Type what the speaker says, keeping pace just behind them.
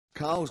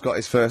Carl's got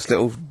his first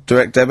little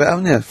direct debit,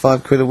 haven't you?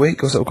 £5 a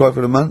week or sort of quite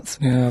for a month.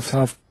 Yeah,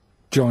 I've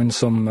joined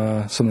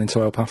something to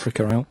help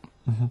Africa out.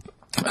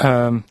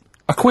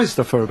 I quizzed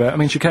her for a bit. I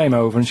mean, she came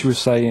over and she was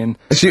saying...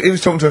 He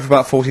was talking to her for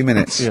about 40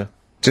 minutes. Yeah.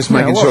 Just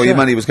making sure your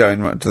money was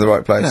going to the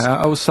right place. Yeah,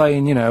 I was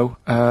saying, you know,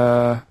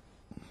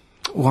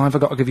 why have I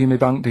got to give you my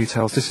bank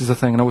details? This is the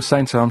thing. And I was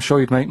saying to her, I'm sure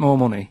you'd make more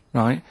money,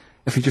 right,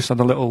 if you just had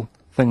a little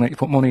thing that you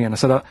put money in. I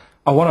said,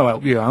 I want to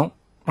help you out,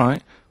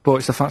 right, but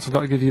it's the fact I've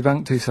got to give you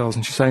bank details.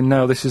 And she's saying,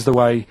 no, this is the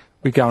way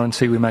we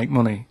guarantee we make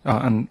money.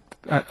 You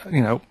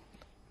know,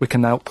 we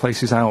can help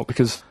places out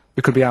because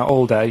we could be out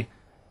all day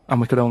and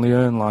we could only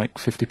earn like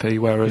 50p,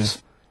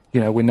 whereas, you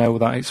know, we know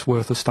that it's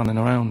worth us standing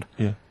around.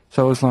 Yeah.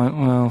 So I was like,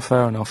 well,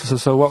 fair enough.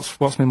 So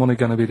what's my money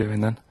going to be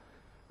doing then?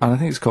 And I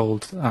think it's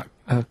called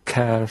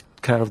care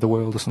of the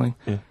world or something.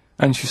 Yeah.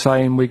 And she's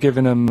saying we're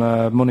giving them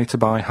money to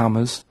buy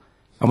hammers,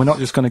 and we're not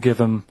just going to give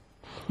them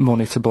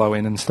money to blow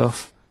in and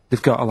stuff.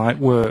 They've got to like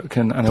work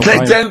and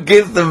they don't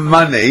give them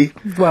money.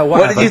 Well,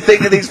 what did you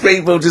think of these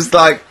people just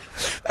like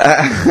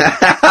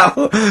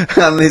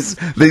on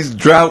these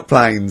drought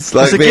planes?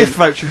 Like it's a gift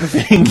voucher for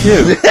B&Q,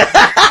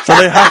 so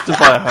they have to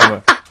buy a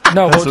hammer.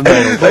 No,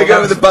 they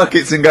go with the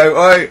buckets and go,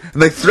 oi,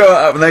 and they throw it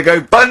up and they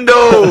go,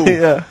 bundle!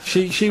 Yeah.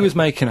 She was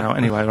making out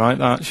anyway, right?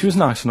 That she was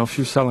nice enough,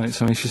 she was selling it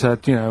to me. She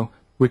said, you know,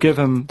 we give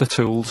them the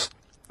tools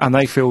and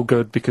they feel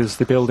good because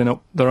they're building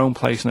up their own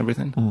place and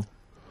everything.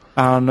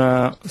 And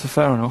so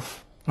fair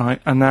enough, right?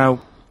 And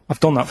now I've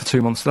done that for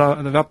 2 months. They've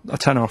had a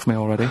tenner off me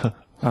already.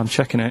 I'm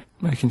checking it,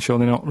 making sure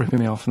they're not ripping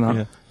me off and that.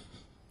 Yeah.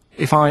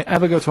 If I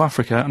ever go to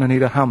Africa and I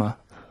need a hammer,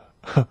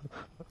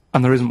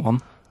 and there isn't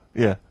one,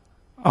 Yeah.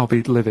 I'll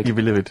be livid. You'll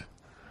be livid.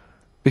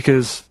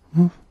 Because,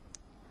 you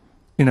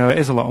know, it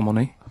is a lot of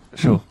money.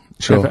 Sure.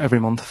 Every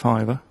month,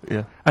 £5.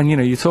 Yeah. And, you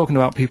know, you're talking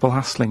about people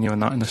hassling you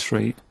and that in the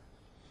street.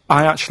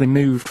 I actually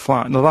moved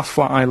flat. The last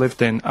flat I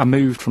lived in, I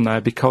moved from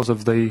there because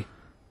of the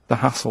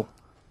hassle.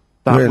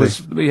 That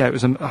really? It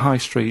was a high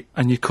street,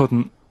 and you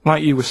couldn't,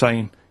 like you were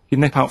saying, you'd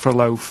nip out for a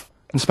loaf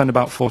and spend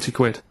about 40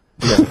 quid.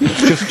 Yeah.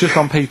 just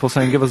on people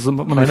saying, give us the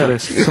money for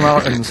this.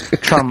 Samaritans,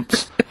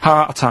 tramps,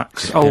 heart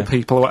attacks, old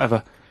people, or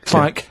whatever. It's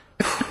like...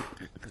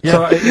 Yeah.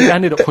 So it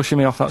ended up pushing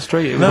me off that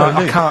street. It was like,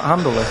 I can't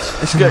handle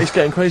this. It's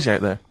getting crazy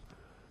out there.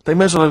 They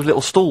may as well have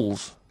little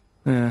stalls.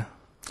 Yeah.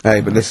 Hey,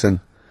 but listen,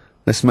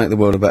 let's make the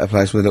world a better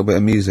place with a little bit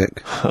of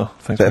music. Oh,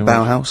 thanks Bit of very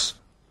much. Bauhaus.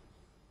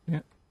 Yeah.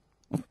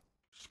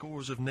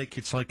 Scores of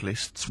naked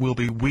cyclists will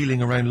be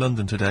wheeling around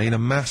London today in a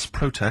mass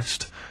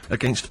protest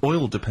against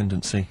oil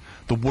dependency.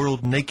 The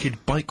World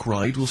Naked Bike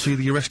Ride will see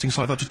the arresting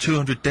sight of up to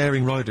 200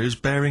 daring riders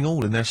bearing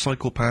all in their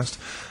cycle past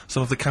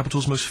some of the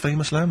capital's most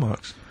famous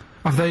landmarks.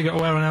 Have they got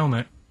to wear an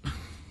helmet?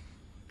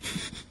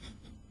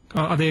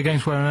 Are they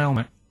against wearing an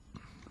helmet?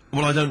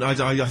 Well, I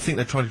think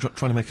they're trying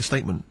to make a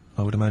statement.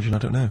 I would imagine. I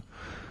don't know.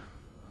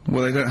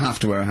 Well, they don't have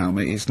to wear a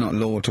helmet. It's not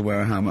law to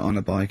wear a helmet on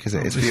a bike, is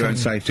it? It's for your own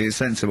safety. It's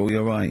sensible.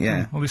 You're right.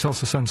 Yeah. Well, it's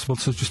also sensible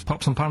to just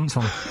pop some pants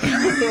on.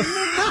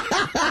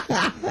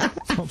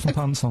 Pop some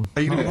pants on.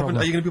 Are you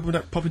going to be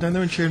popping down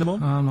there and cheering them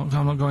on? I'm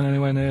not going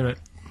anywhere near it.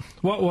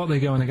 What are they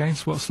going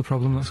against? What's the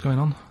problem that's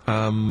going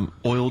on?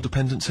 Oil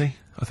dependency.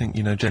 I think,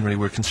 you know, generally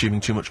we're consuming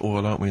too much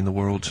oil, aren't we, in the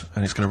world,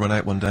 and it's going to run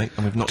out one day,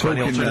 and we've not got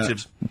any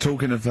alternatives.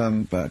 Talking of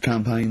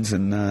campaigns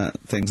and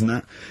things and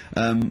that,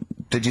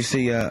 did you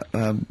see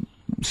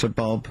Sir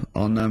Bob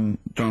on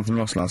Jonathan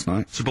Ross last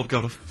night? Sir Bob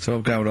Geldof. Sir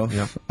Bob Geldof.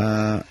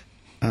 Yeah.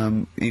 Are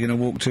you going to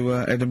walk to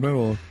Edinburgh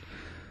or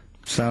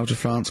sail to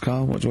France,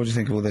 Carl? What do you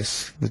think of all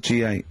this? The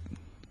G8?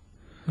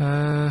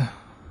 I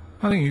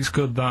think it's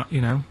good that,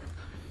 you know,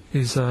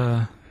 he's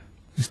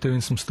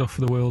doing some stuff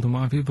for the world and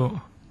what have you, but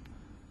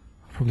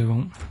I probably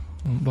won't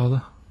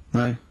bother.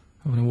 No?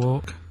 Having a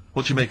walk.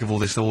 What do you make of all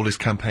this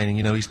campaigning?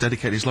 You know, he's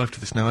dedicated his life to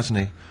this now, hasn't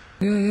he?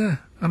 Yeah.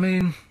 I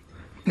mean,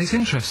 it's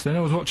interesting. I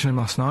was watching him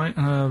last night,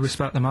 and I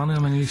respect the man. I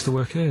mean, he used to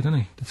work here,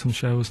 didn't he? Did some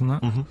shows and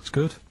that. It's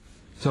good.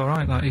 It's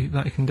alright that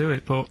he can do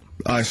it, but...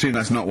 I assume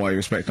that's not why you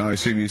respect him. I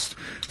assume you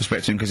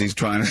respect him because he's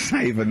trying to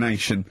save a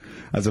nation,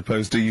 as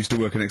opposed to he used to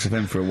work at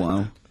XFM for a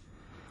while.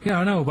 Yeah,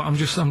 I know, but I'm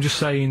just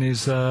saying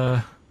it's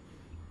good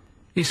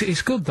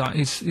that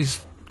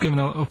he's given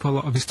up a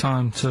lot of his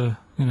time to,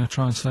 you know,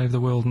 try and save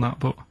the world and that,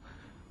 but,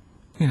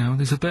 you know,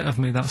 there's a bit of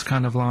me that's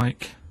kind of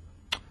like,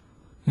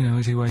 you know,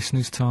 is he wasting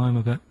his time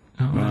a bit?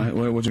 You know what I mean?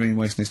 Right, what do you mean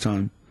wasting his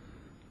time?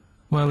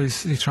 Well,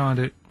 he tried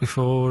it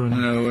before and...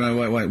 No,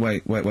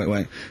 wait.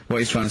 What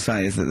he's trying to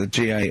say is that the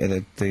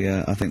G8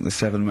 are I think the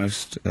 7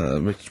 most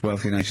rich,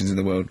 wealthy nations in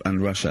the world,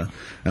 and Russia,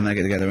 and they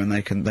get together and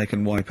they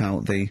can wipe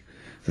out the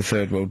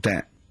third world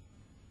debt.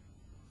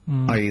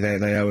 I.e.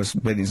 they owe us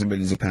billions and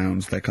billions of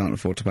pounds, they can't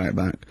afford to pay it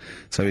back.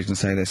 So he's going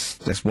to say,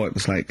 let's wipe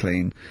the slate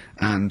clean,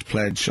 and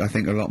pledge, I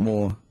think, a lot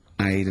more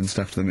aid and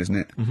stuff to them, isn't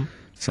it?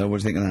 So what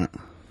do you think of that?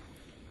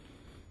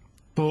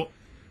 But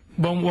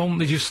won't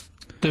they just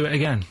do it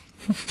again?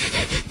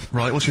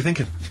 Right, what's you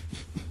thinking?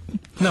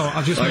 No,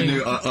 I just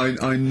mean...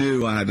 I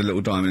knew I had a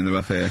little diamond in the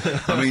rough here.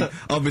 I mean,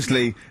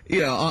 obviously,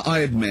 yeah, I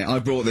admit, I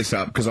brought this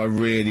up because I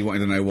really wanted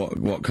to know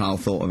what Karl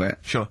thought of it.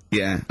 Sure.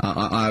 Yeah,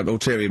 I had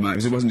ulterior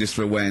motives. It wasn't just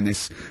for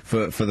awareness,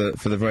 for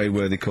the very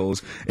worthy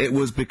cause. It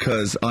was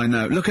because I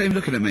know... Look at him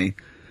looking at me.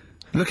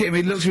 Look at him,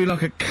 he looks at me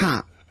like a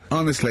cat.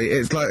 Honestly,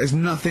 it's like there's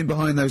nothing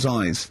behind those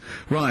eyes.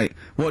 Right,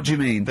 what do you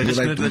mean? They're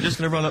just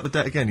gonna run up the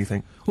debt again, you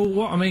think? Well,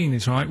 what I mean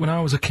is, right, when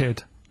I was a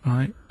kid,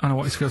 right, and I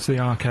wanted to go to the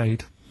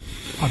arcade,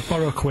 I'd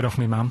borrow a quid off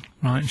my mum,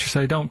 right, and she'd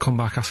say, don't come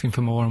back asking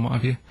for more and what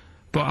have you.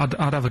 But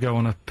I'd have a go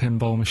on a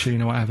pinball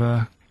machine or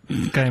whatever,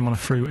 game on a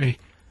fruity,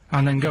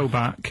 and then go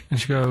back, and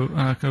she'd go,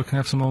 can I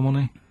have some more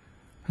money?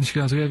 And she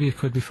goes, I gave you a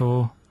quid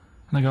before.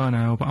 And I go, I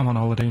know, but I'm on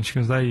holiday, and she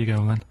goes, there you go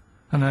then.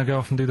 And then I go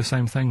off and do the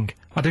same thing.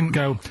 I didn't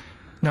go,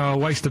 no, I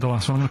wasted the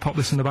last one, I'm going to pop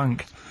this in the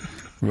bank.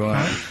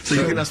 Right. So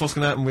you think that's what's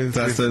going to happen with...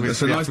 That's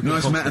a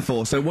nice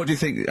metaphor. So what do you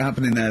think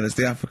happening there? That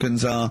the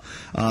Africans are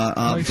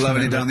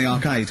blowing it down the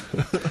arcade?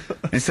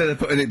 Instead of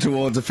putting it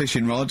towards a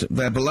fishing rod,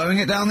 they're blowing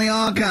it down the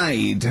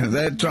arcade.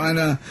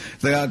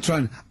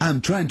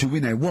 I'm trying to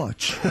win a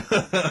watch.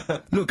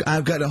 Look,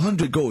 I've got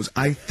 100 goals.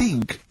 I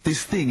think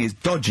this thing is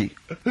dodgy.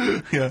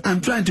 Yeah.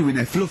 I'm trying to win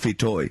a fluffy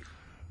toy.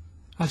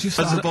 Bob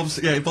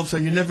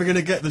said, you're never going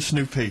to get the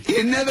Snoopy.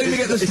 You're never going to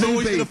get the Snoopy. It's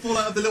always going to fall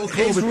out of the little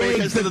claw It's before it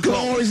rigged. gets to The the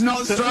claw top. is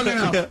not strong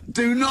enough. Yeah.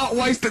 Do not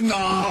waste it.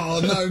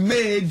 No,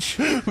 Midge.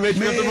 Midge,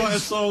 we have to write a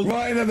song.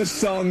 Write another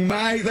song,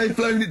 mate. They've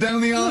flown it down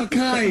the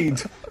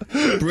arcade.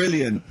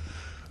 Brilliant.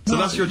 So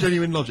that's your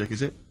genuine logic,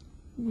 is it?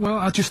 Well,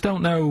 I just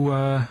don't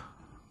know,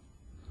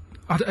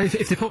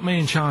 if they put me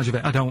in charge of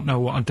it, I don't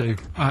know what I'd do.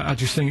 I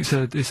just think it's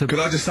a... Could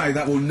I just say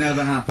that will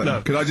never happen?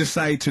 No. Could I just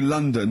say to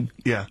London,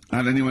 Yeah.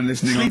 and anyone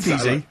listening on Sleep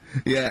Saturday,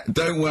 yeah,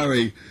 don't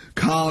worry,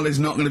 Karl is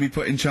not going to be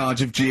put in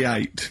charge of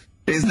G8.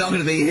 It's not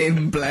going to be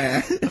him,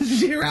 Blair.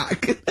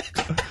 Chirac.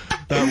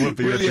 That would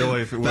be a Brilliant.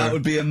 joy if it were. That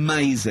would be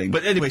amazing.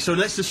 But anyway, so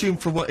let's assume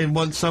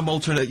some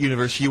alternate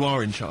universe you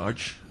are in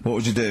charge. What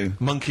would you do?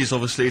 Monkeys,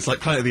 obviously, it's like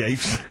Planet of the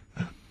Apes.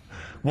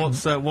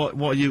 What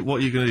are you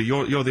going to do?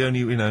 You're the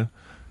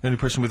only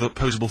person with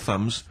opposable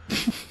thumbs.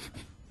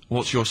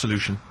 What's your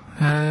solution?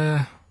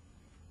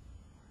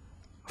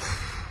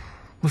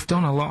 We've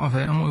done a lot of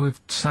it, haven't we? We've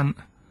sent,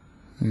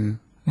 you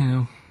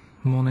know,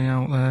 money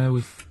out there.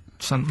 We've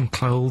sent them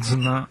clothes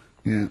and that.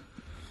 Yeah.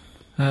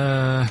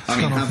 I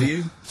mean, have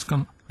you? It's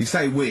gone. You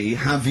say we,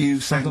 have you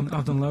sent...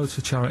 I've done loads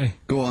for charity.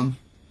 Go on.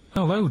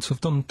 Oh, loads.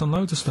 I've done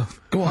loads of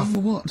stuff. Go on, for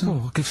what?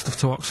 Oh, I give stuff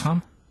to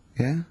Oxfam.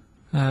 Yeah?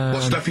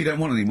 What stuff you don't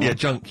want anymore? Yeah,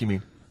 junk, you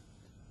mean?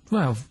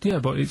 Well, yeah,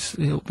 but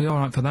it'll be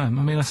alright for them.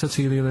 I mean, I said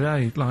to you the other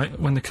day, like,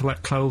 when they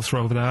collect clothes for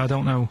over there, I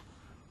don't know,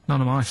 none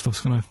of my stuff's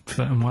going to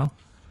fit them well.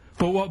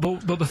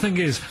 But the thing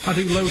is, I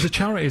do loads of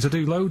charities, I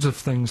do loads of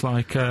things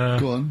like,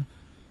 Go on.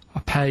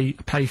 I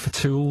pay for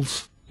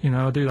tools, you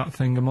know, I do that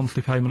thing, a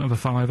monthly payment of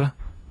 £5,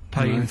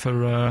 paying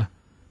for,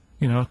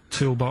 you know,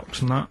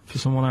 toolbox and that for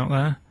someone out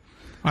there.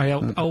 I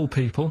help old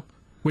people,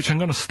 which I'm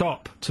going to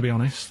stop, to be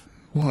honest.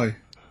 Why?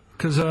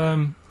 Because,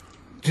 do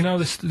you know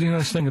this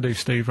thing I do,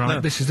 Steve, right? No.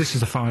 This is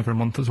a £5 a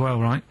month as well,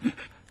 right?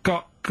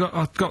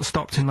 I got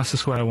stopped in Leicester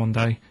Square one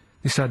day.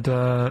 He said,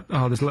 oh,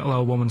 there's a little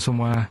old woman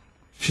somewhere.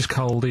 She's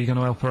cold, are you going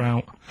to help her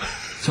out?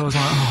 So I was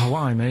like, oh,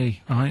 why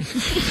me, right?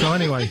 So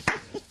anyway,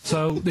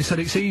 so they said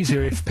it's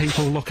easier if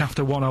people look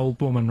after one old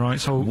woman, right?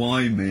 So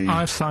Why me?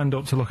 I've signed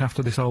up to look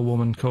after this old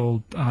woman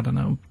called, I don't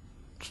know,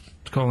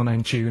 call her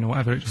name June or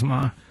whatever, it doesn't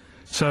matter.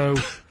 So...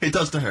 It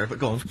does to her, but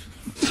go on.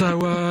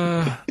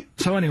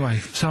 So anyway,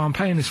 so I'm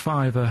paying this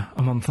 £5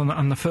 a month,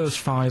 and the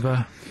first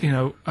 £5, you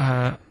know,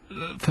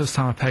 first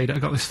time I paid it, I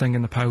got this thing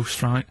in the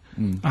post, right?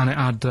 And it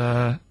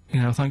had,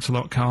 you know, thanks a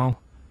lot, Karl.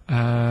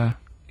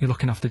 You're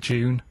looking after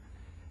June.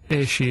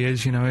 Here she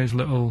is, you know, here's a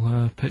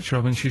little picture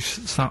of her, and she's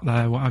sat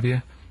there, what have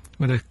you,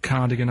 with a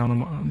cardigan on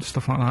and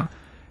stuff like that.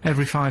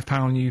 Every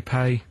 £5 you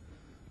pay,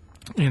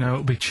 you know,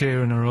 it'll be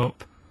cheering her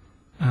up,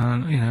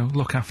 and, you know,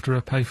 look after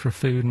her, pay for her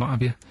food and what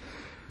have you.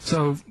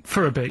 So,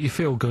 for a bit, you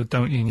feel good,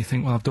 don't you? And you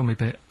think, well, I've done my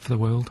bit for the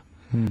world.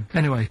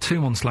 Anyway, 2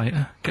 months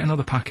later, get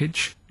another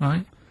package,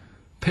 right?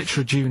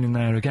 Picture of June in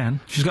there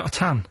again. She's got a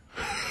tan.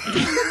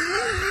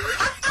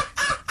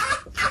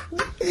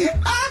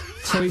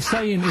 So he's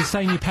saying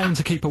you're paying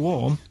to keep her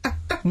warm.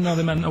 No,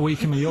 they meant a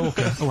week in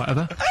Mallorca or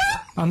whatever.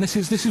 And this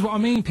is what I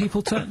mean.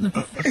 People if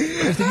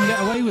they can get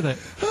away with it.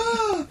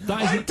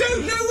 I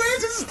don't know where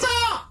to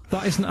start.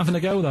 That isn't having a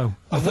go though.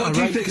 What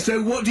do you think?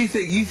 So what do you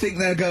think? You think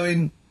they're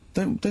going?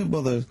 Don't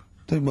bother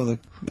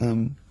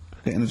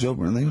getting a job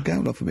or anything.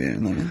 Go off a bit,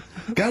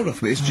 go off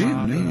a bit. It's June,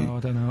 I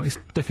don't know. It's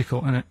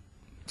difficult, isn't it?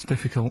 It's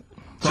difficult.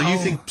 So you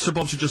think Sir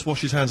Bob should just wash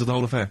his hands of the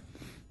whole affair?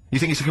 You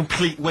think it's a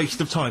complete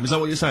waste of time? Is that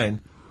what you're saying?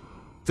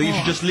 That you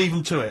should just leave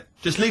them to it?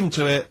 Just leave them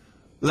to it,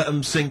 let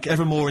them sink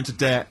ever more into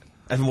debt,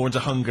 ever more into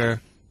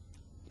hunger.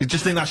 You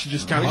just think that should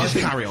just carry on?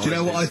 Do you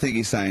know what I think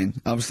he's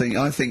saying? I think,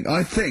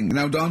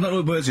 now, I'm not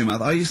with words in your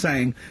mouth, are you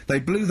saying they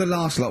blew the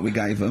last lot we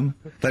gave them,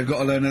 they've got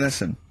to learn a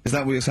lesson? Is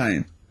that what you're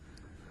saying?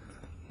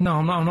 No,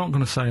 I'm not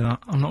going to say that.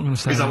 I'm not going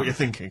to say that. Is that what you're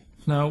thinking?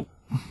 No.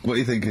 What are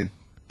you thinking?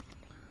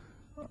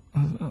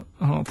 I'm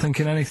not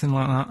thinking anything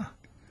like that.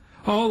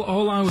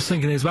 All I was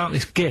thinking is about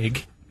this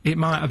gig, it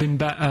might have been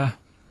better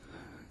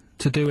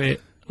to do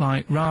it,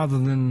 like, rather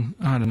than,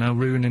 I don't know,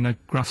 ruining a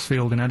grass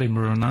field in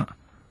Edinburgh and that,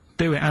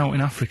 do it out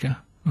in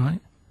Africa, right?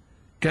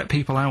 Get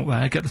people out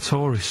there, get the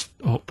tourists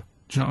up,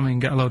 do you know what I mean?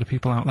 Get a load of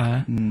people out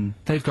there.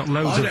 They've got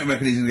loads I don't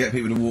reckon he's going to get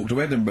people to walk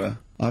to Edinburgh.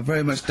 I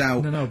very much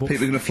doubt No, but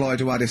people are going to fly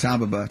to Addis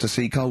Ababa to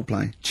see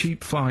Coldplay.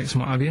 cheap flights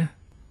and what have you.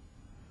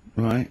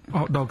 Right.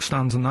 Hot dog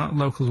stands and that,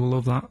 locals will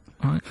love that,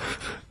 right?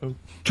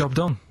 Job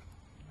done.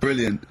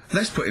 Brilliant.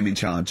 Let's put him in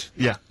charge.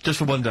 Yeah, just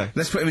for one day.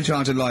 Let's put him in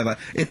charge of Live Aid.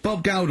 If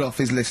Bob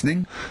Geldof is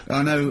listening,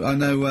 I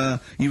know,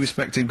 you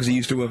respect him because he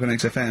used to work on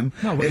XFM.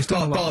 No, but he's if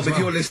done a lot as if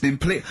well. you're listening,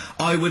 please,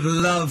 I would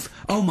love,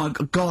 oh my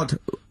God,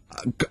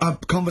 a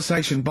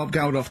conversation, Bob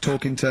Geldof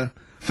talking to,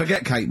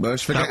 forget Kate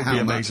Bush, forget That would be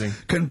Helmer. amazing.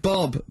 Can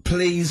Bob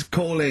please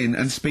call in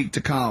and speak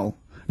to Carl?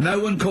 No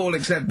one call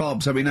except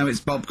Bob, so we know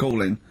it's Bob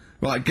calling.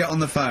 Right, get on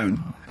the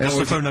phone. What's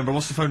the phone number?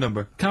 What's the phone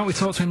number? Can't we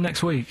talk to him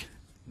next week?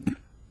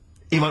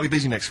 He might be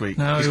busy next week.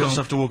 No, He's he got won't.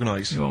 stuff to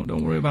organise. You won't,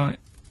 don't worry about it.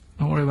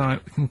 Don't worry about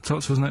it. You can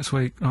talk to us next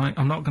week, right?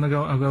 I'm not gonna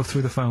go, I'll go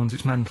through the phones,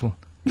 it's mental.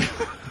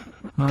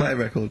 Play a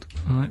record.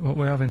 Right, what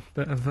we're having?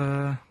 Bit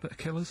of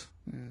killers?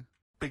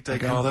 Big day,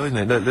 Carl, though, isn't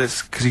it?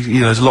 Because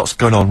there's lots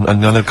going on,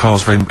 and I know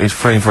Carl's it's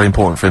very, very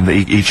important for him that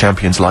he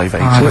champions Live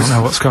Aid. I don't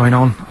know what's going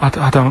on.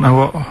 I don't know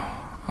what...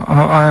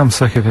 I am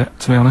sick of it,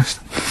 to be honest.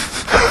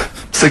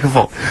 Sick of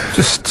what?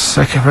 Just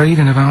sick of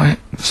reading about it.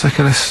 Sick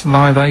of this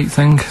Live 8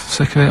 thing.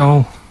 Sick of it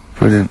all.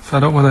 Brilliant.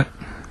 Fed up with it.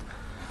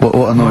 What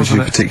annoys you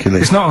With it.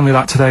 particularly? It's not only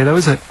that today, though,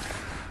 is it?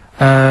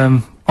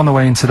 On the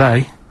way in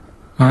today,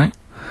 right,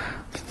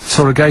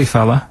 saw a gay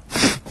fella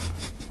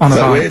on a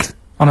that bike. weird?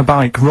 On a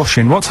bike,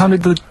 rushing. What time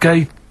did the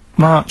gay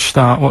march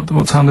start? What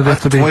time did it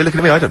have to be? Why are you looking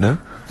at me? I don't know.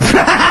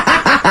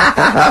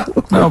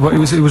 No, but he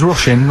was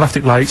rushing, left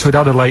it late, so he'd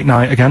had a late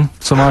night again.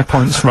 So my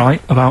point's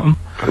right about him.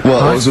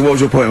 What was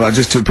your point about,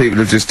 just to people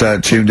who've just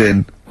tuned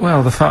in?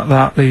 Well, the fact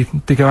that they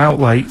go out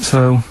late,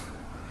 so,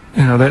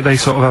 you know, they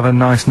sort of have a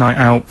nice night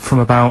out from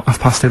about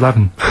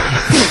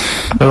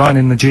 11:30. They're lying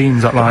in the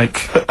jeans at like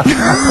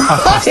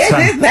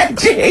 10:30. their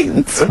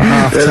jeans!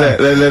 Half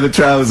ten. Their leather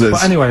trousers.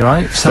 But anyway,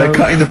 right, so They're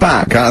cutting the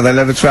back out of their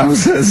leather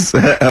trousers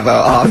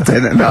about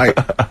 10:30 at night.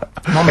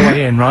 I'm on the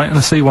way in, right, and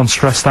I see one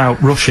stressed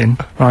out, rushing,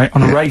 right,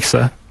 on a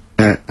racer,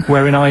 Yeah.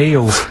 wearing high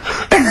heels.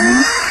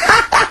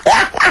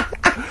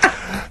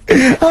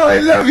 Oh, I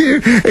love you.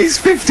 He's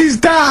 50's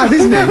dad,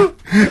 isn't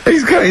he?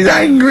 He's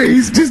angry.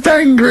 He's just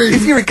angry.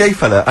 If you're a gay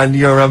fella and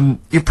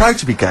you're proud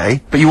to be gay,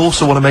 but you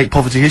also want to make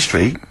poverty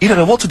history, you don't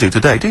know what to do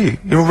today, do you?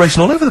 You're all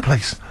racing all over the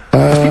place.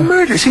 It's been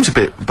murder. It seems a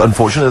bit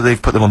unfortunate that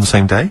they've put them on the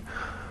same day.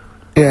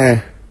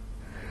 Yeah.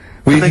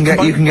 Well, you they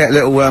can get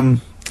little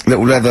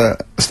leather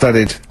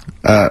studded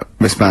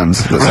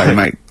wristbands that say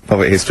make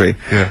poverty history.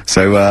 Yeah.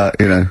 So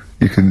you know,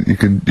 you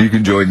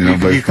can join in on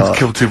both You can parts.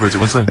 kill two birds at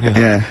one stone. Yeah.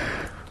 Yeah.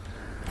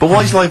 But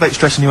why is Live 8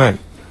 stressing you out?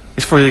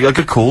 It's for a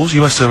good cause.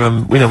 You must have, I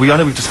know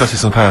we've discussed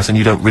this in the past, and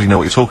you don't really know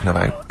what you're talking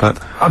about. But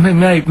I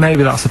mean,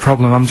 maybe that's the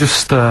problem. I'm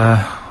just,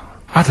 I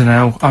don't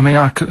know. I mean,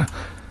 I could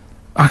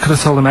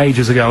have told them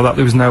ages ago that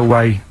there was no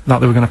way that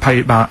they were going to pay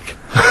it back.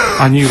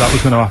 I knew that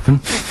was going to happen.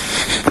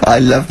 I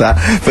love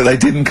that. But they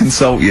didn't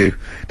consult you,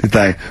 did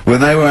they? When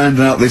they were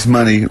handing out this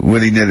money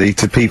willy-nilly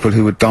to people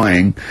who were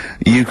dying,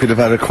 you could have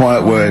had a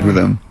quiet word with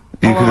them.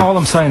 All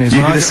I'm saying is, You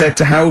when could I have said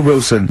to Harold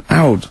Wilson,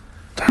 Harold,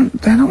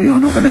 you're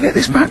not going to get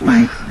this back,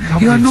 mate.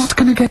 You're Obvious. not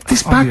going to get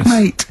this back, Obvious.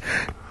 mate.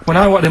 when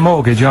I wanted a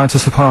mortgage, I had to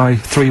supply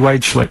 3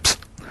 wage slips.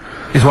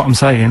 Is what I'm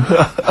saying.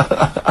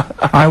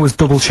 I was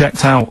double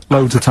checked out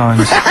loads of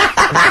times.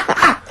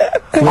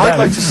 I'd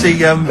like to see,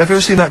 have you ever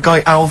seen that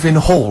guy Alvin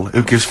Hall,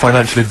 who gives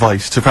financial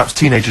advice to perhaps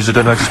teenagers who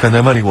don't know how to spend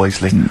their money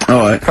wisely?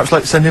 Alright. Perhaps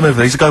like send him over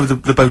there. He's the guy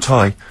with the bow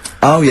tie.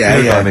 Oh, yeah,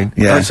 You know yeah. what I mean?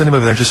 Yeah. Like, send him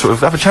over there and just sort of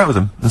have a chat with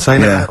him and say,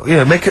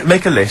 Yeah.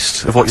 make a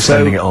list of what you're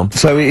spending it on.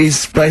 So it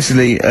is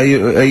basically,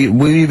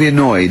 will you be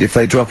annoyed if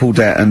they drop all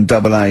debt and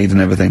double aid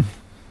and everything?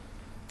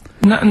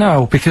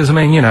 No, because I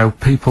mean, you know,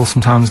 people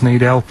sometimes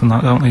need help and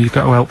that, don't they? You've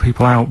got to help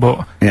people out,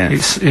 but Yeah.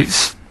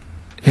 it's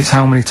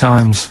how many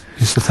times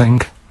is the thing.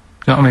 Do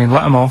you know what I mean?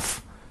 Let them off.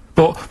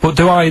 But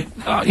do I?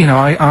 You know,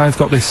 I've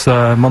got this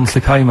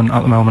monthly payment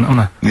at the moment,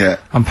 haven't I? Yeah.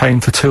 I'm paying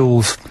for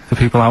tools for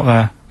people out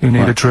there who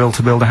need a drill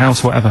to build a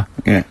house or whatever.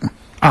 Yeah.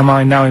 Am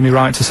I now in my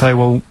right to say,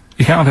 well,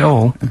 you can't have it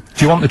all? Do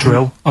you want the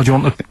drill or do you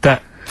want the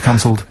debt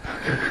cancelled?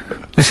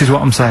 This is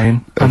what I'm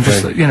saying. I'm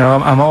just, you know,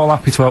 I'm all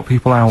happy to help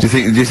people out. Do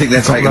you think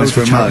they're Got taking us loads for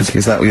a of mug? charity.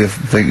 Is that what you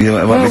think you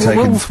might be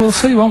taking? We'll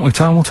see, won't we?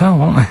 Time will tell,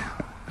 won't we? You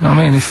know what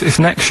I mean? If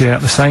next year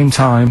at the same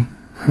time,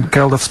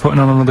 Geldof's putting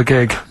on another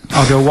gig,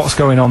 I'll go, what's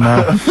going on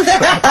now?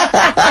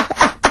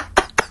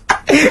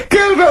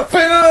 Geldof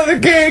putting on another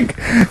gig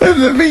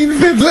and the mean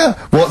fiddler.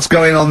 What's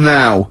going on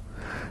now?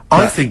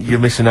 I think you're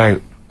missing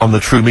out on the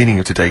true meaning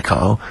of today,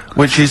 Carl,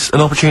 which is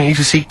an opportunity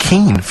to see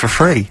Keane for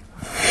free.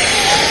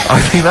 I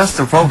think that's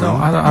the problem.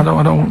 I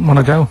don't want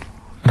to go.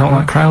 I don't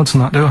like crowds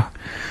and that, do I?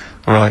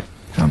 Right.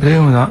 Can't be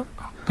dealing with that.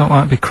 Don't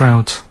like big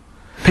crowds.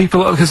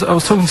 People, because I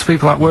was talking to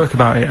people at work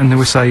about it, and they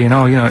were saying,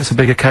 oh, you know, it's a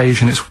big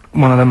occasion, it's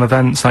one of them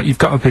events, like, you've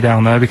got to be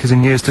down there, because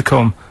in years to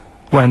come,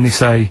 when they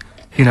say,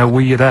 you know,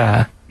 were you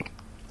there,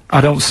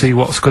 I don't see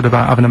what's good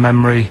about having a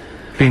memory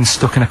being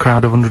stuck in a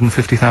crowd of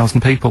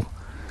 150,000 people.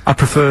 I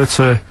prefer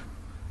to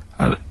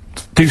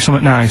do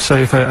something nice,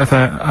 say if I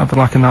have,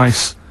 like, a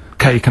nice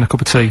cake and a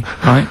cup of tea,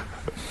 right?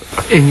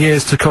 In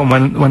years to come,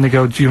 when they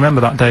go, do you remember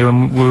that day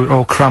when we were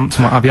all cramped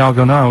and what have you? I'll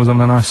go, no, I was on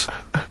a nice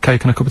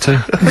cake and a cup of tea.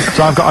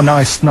 So I've got a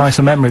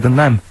nicer memory than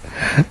them.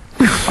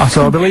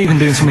 So I believe in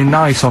doing something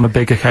nice on a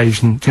big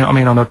occasion, do you know what I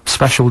mean, on a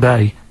special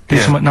day. Do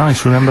something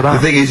nice, remember that. The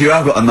thing is, you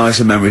have got a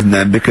nicer memory than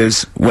them,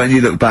 because when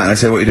you look back and they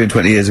say what you're doing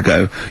 20 years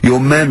ago, your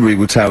memory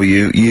will tell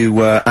you you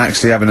were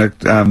actually having a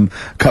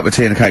cup of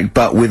tea and a cake,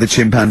 but with a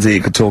chimpanzee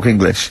that could talk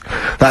English.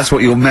 That's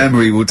what your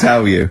memory will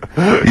tell you.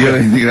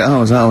 You go, oh, I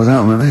was out with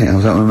my mate. I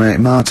was out with my mate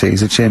Marty.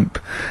 He's a chimp,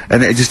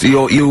 and it just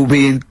you'll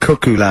be in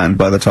cuckoo land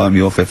by the time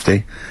you're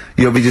 50.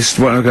 You'll be just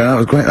going, that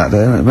was great that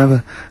day.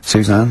 Remember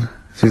Suzanne?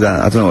 I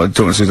don't know what I'm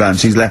talking to Suzanne.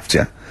 She's left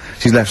you.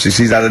 She's left you.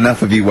 She's had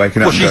enough of you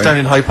waking up. Well, she's down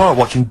in Hyde Park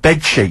watching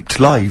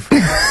Bed-Shaped live.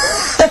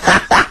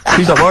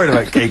 She's not worried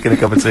about cake and a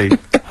cup of tea.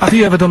 Have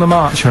you ever done a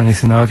march or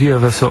anything, though? Have you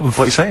ever sort of...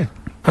 What are you saying?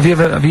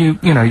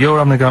 You know, you're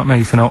having a go at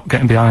me for not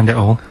getting behind it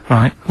all,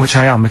 right? Which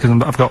I am, because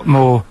I've got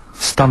more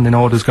standing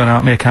orders going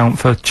out my account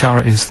for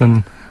charities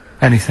than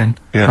anything,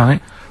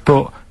 right?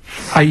 But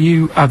have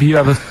you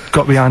ever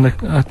got behind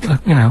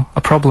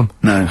a problem?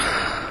 No.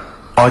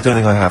 I don't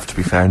think I have, to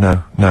be fair,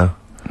 no.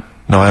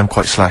 No, I am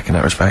quite slack in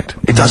that respect.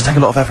 It does take a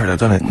lot of effort, though,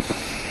 doesn't it?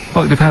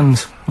 Well, it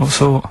depends. What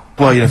sort?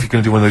 Well, you know, if you're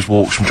going to do one of those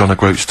walks from John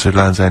O'Groats to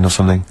Land's End or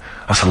something,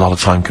 that's a lot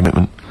of time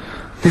commitment.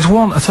 There's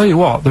one, I tell you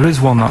what, there is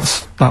one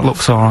that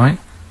looks alright.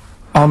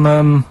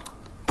 On,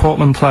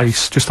 Portland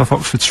Place, just off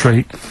Oxford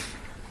Street,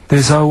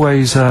 there's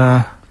always,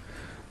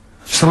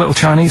 just a little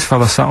Chinese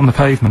fella sat on the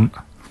pavement,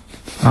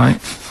 right?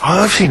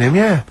 Oh, I've seen him,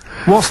 yeah.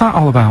 What's that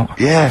all about?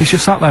 Yeah. He's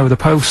just sat there with a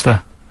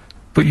poster,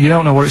 but you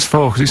don't know what it's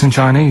for, because it's in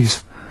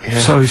Chinese. Yeah.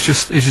 So he's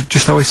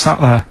just always sat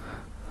there.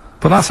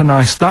 But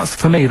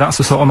for me, that's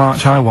the sort of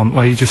march I want,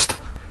 where you just...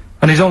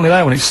 And he's only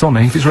there when it's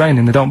sunny. If it's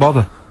raining, they don't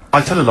bother.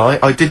 I tell a lie,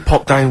 I did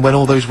pop down when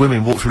all those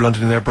women walked through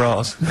London in their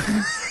bras.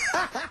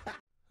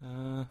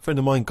 A friend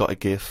of mine got a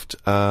gift,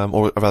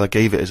 or rather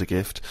gave it as a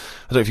gift.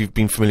 I don't know if you've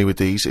been familiar with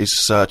these.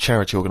 It's a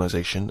charity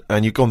organisation,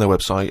 and you go on their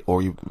website,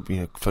 or you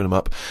phone them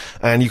up,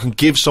 and you can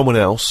give someone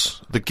else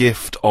the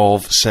gift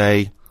of,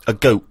 say, a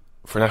goat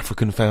for an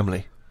African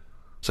family.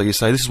 So you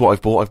say, this is what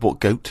I've bought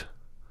goat.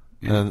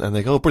 Yeah. And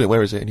they go, oh, brilliant,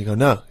 where is it? And you go,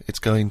 no, it's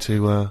going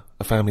to a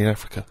family in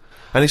Africa.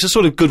 And it's a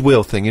sort of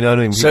goodwill thing, you know what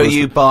I mean? So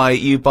you buy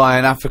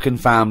an African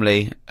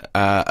family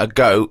a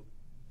goat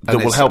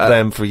that will help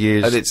them for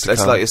years. And it's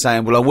like you're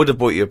saying, well, I would have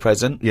bought you a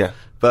present. Yeah.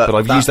 But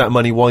I've used that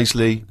money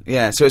wisely.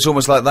 Yeah, so it's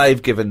almost like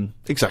they've given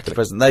exactly the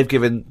present. They've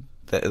given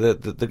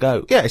the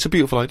goat. Yeah, it's a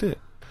beautiful idea.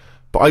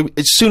 But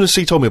as soon as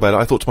he told me about it,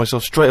 I thought to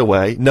myself straight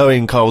away,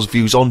 knowing Karl's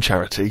views on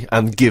charity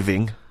and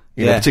giving,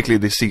 you know, particularly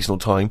at this seasonal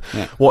time,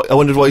 I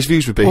wondered what his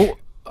views would be. Well,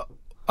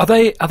 are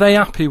they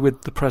happy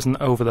with the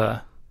present over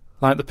there?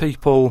 Like the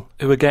people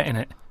who are getting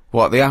it?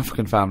 What, the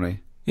African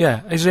family?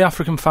 Yeah, is the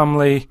African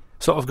family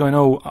sort of going,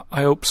 oh,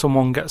 I hope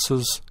someone gets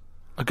us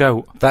a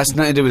goat? That's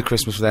nothing to do with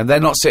Christmas for them.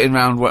 They're not sitting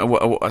around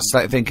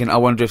thinking, I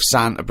wonder if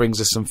Santa brings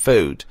us some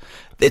food.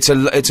 It's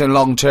a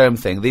long-term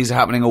thing. These are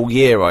happening all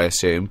year, I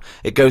assume.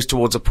 It goes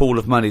towards a pool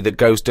of money that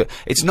goes to...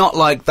 It's not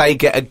like they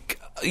get a...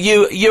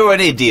 You're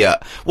an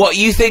idiot. What,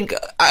 you think an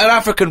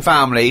African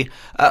family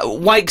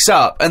wakes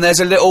up and there's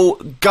a little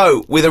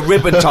goat with a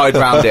ribbon tied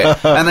round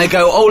it, and they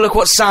go, oh, look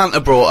what Santa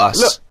brought us.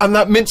 Look, and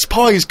that mince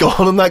pie's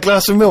gone and that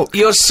glass of milk.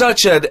 You're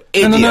such an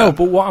idiot. No,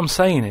 but what I'm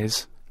saying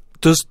is,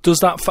 does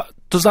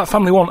that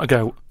family want a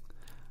goat?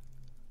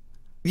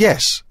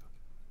 Yes.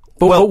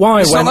 But why?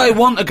 It's not they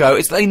want a goat,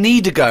 it's they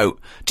need a goat.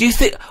 Do you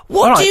think...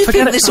 What do you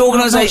think this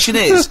organisation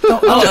is?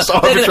 Just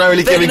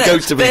arbitrarily giving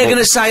goats to people. They're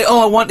going to say,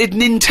 oh, I wanted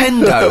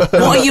Nintendo.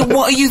 What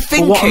are you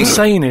thinking? Well, what I'm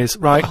saying is,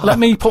 right, let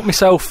me put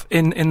myself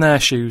in their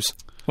shoes.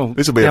 Well,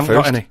 this'll be a haven't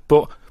first. Got any.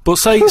 But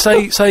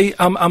say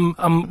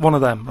I'm one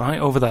of them, right,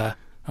 over there,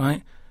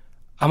 right?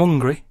 I'm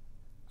hungry,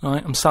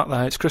 right? I'm sat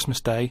there, it's Christmas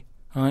Day,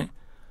 right?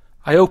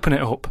 I open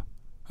it up,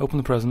 open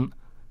the present,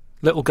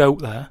 little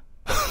goat there,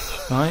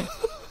 right?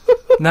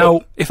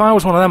 Now, if I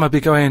was one of them, I'd be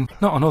going,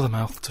 not another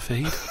mouth to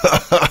feed. At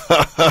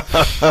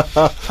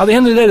the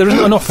end of the day, there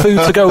isn't enough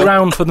food to go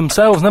round for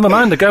themselves, never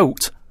mind a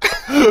goat.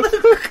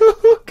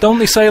 Don't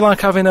they say,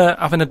 like, having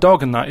a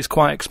dog and that is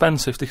quite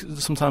expensive?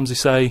 Sometimes they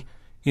say,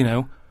 you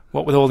know,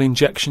 what with all the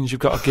injections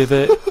you've got to give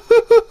it,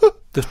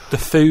 the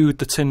food,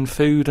 the tin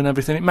food and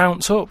everything, it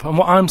mounts up. And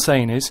what I'm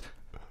saying is,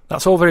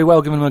 that's all very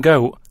well giving them a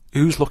goat,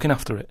 who's looking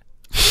after it?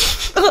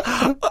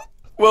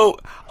 Well,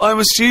 I'm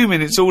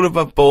assuming it's all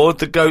above board.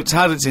 The goat's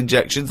had its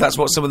injections. That's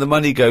what some of the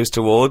money goes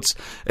towards.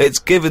 It's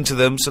given to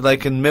them so they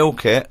can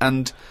milk it,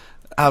 and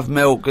have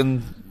milk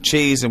and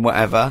cheese and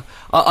whatever,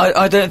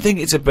 I don't think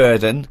it's a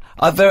burden.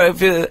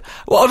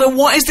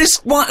 What is this?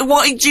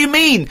 What do you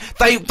mean?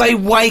 They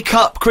wake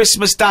up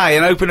Christmas Day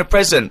and open a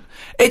present.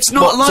 It's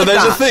not like that. So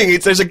there's a thing.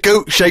 There's a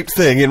goat-shaped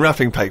thing in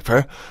wrapping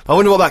paper. I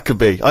wonder what that could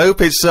be. I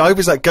hope it's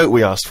that goat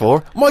we asked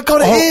for. My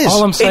God, it is.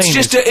 All I'm saying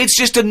it's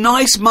just a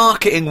nice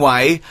marketing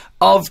way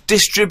of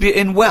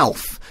distributing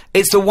wealth.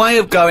 It's the way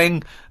of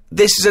going,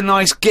 this is a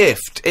nice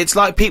gift. It's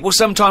like people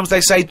sometimes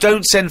they say,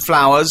 don't send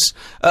flowers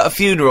at a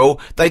funeral.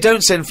 They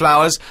don't send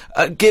flowers.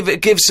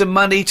 Give some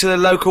money to the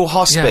local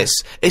hospice.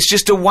 Yeah. It's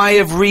just a way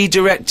of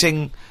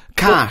redirecting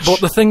cash. But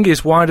the thing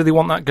is, why do they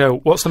want that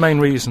goat? What's the main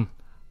reason?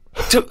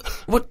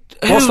 What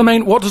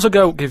does a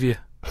goat give you?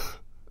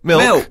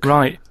 Milk.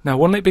 Right. Now,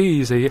 wouldn't it be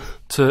easy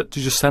to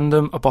just send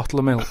them a bottle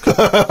of milk?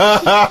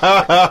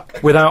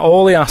 Without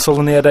all the hassle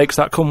and the headaches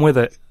that come with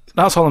it.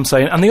 That's all I'm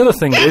saying. And the other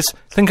thing is,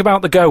 think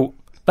about the goat.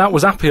 That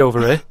was happy over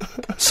here.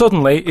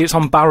 Suddenly, it's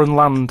on barren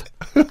land.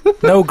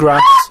 No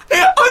grass.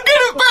 I'm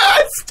gonna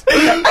burst!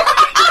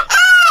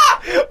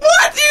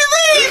 What do you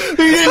mean?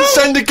 You didn't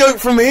send a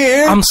goat from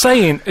here! I'm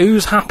saying,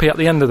 who's happy at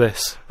the end of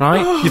this,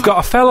 right? You've got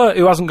a fella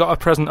who hasn't got a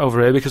present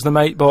over here because the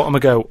mate bought him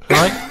a goat,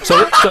 right?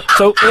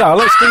 So yeah,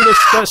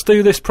 let's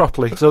do this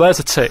properly. So there's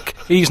a tick.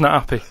 He's not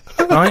happy,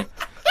 right?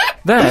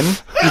 Then,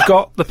 you've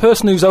got the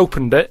person who's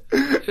opened it,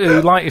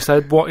 who, like you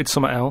said, wanted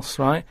something else,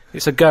 right?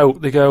 It's a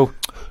goat. They go,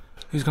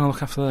 who's going to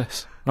look after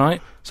this,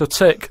 right? So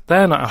tick,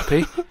 they're not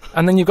happy.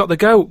 And then you've got the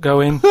goat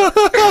going,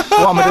 what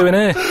am I doing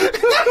here?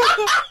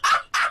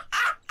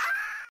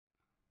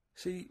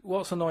 See,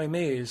 what's annoying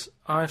me is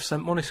I've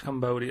sent money to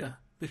Cambodia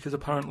because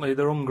apparently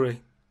they're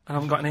hungry and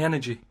haven't got any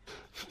energy.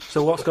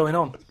 So what's going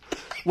on?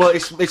 Well,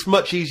 it's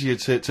much easier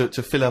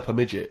to fill up a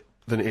midget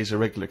than it is a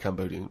regular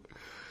Cambodian.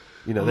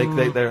 You know,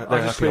 they're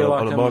I just happy feel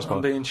on like a Mars I'm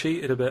bar. being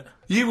cheated a bit.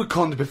 You were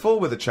conned before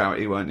with a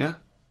charity, weren't you?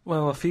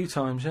 Well, a few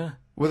times, yeah.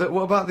 What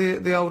about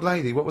the old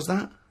lady? What was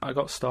that? I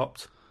got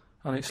stopped,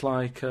 and it's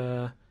like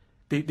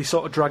they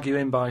sort of drag you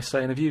in by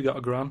saying, "Have you got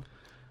a gran?"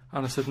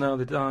 And I said, "No,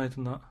 they died."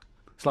 And that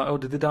it's like, "Oh,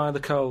 did they die of the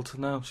cold?"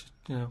 No, she's,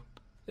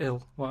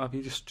 ill. What have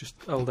you? Just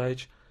old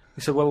age.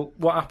 He said, "Well,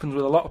 what happens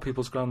with a lot of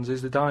people's grans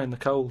is they die in the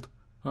cold,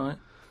 right?"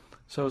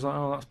 So I was like,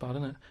 "Oh, that's bad,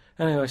 isn't it?"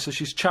 Anyway, so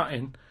she's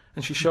chatting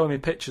and she's showing me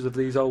pictures of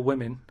these old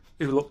women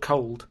who look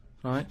cold,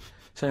 right?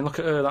 Saying, "Look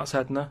at her, that's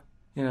Edna.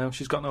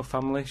 She's got no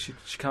family. She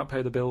can't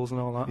pay the bills and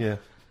all that." Yeah.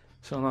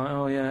 So I'm like,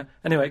 oh yeah.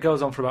 Anyway, it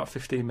goes on for about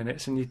 15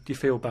 minutes and you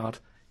feel bad.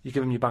 You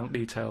give them your bank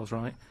details,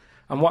 right?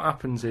 And what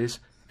happens is,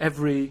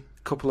 every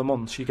couple of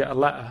months you get a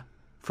letter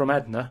from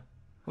Edna.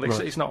 Well,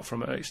 Right. it's not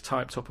from her, it's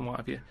typed up and what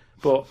have you.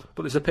 But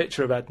there's a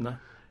picture of Edna,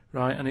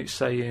 right? And it's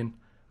saying,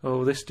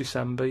 oh, this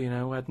December,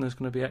 Edna's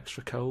going to be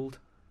extra cold.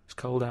 It's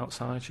cold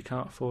outside, she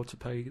can't afford to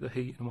pay the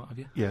heat and what have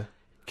you. Yeah.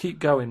 Keep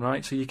going,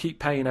 right? So you keep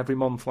paying every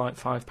month like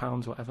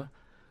 £5, whatever.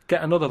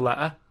 Get another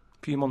letter a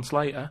few months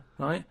later,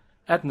 right?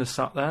 Edna's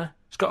sat there.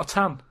 She's got a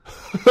tan.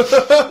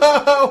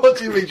 What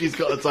do you mean she's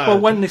got a tan? Well,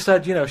 when they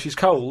said, she's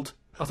cold,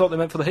 I thought they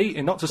meant for the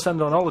heating, not to send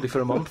her on holiday for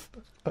a month.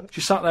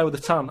 She sat there with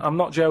a tan. I'm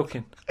not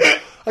joking.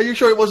 Are you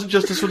sure it wasn't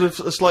just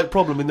a slight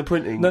problem in the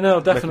printing?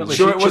 No, definitely.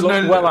 Sure, she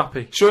looked well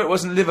happy. Sure, it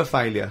wasn't liver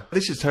failure.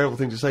 This is a terrible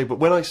thing to say, but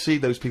when I see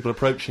those people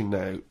approaching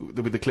now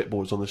with the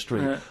clipboards on the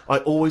street, Yeah. I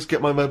always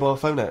get my mobile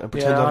phone out and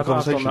pretend Yeah, to have a I've done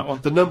conversation. that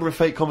one. The number of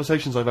fake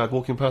conversations I've had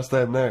walking past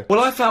them now. Well,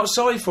 I felt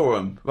sorry for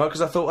them, right?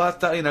 Because I thought,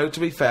 to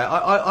be fair,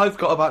 I've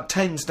got about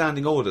 10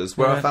 standing orders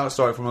where I Yeah. felt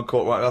sorry for them on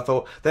court, right? I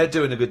thought, they're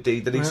doing a good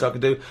deed, the least I can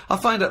do. I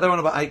find out they're on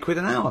about £8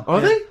 an hour. Are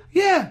they?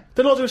 Yeah.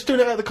 They're not just doing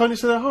it out of the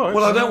kindness of their hearts.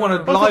 Well, I don't want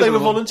to I lie thought they with were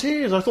them.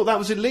 volunteers. I thought that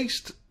was at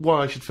least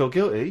why I should feel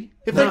guilty.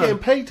 If they're No. getting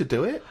paid to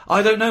do it.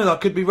 I don't know, I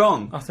could be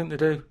wrong. I think they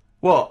do.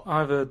 What?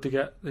 I've heard they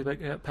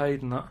get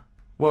paid and that.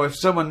 Well, if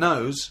someone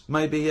knows,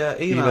 maybe email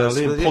us. Email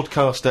in with it.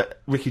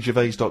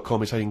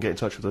 podcast@rickygervais.com is how you can get in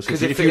touch with us.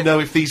 'Cause If you know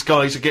if these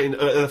guys are getting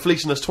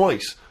fleecing us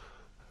twice.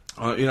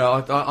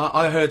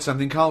 I heard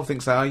something. Carl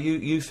thinks they are.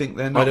 You think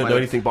they're not. I don't know mate.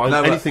 anything, but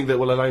No, anything that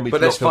will allow me But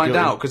to let's not feel find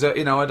guilty. out because I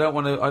don't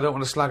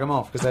want to slag them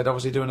off because they're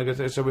obviously doing a good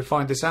thing. So we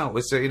find this out.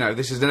 It's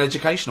this is an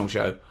educational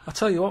show. I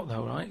tell you what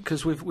though, right?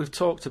 Because we've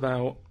talked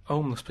about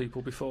homeless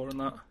people before and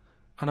that.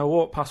 And I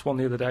walked past one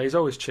the other day. He's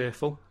always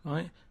cheerful,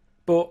 right?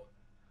 But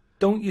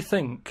don't you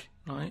think,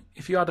 right?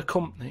 If you had a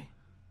company,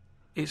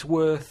 it's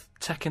worth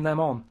taking them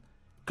on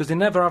because they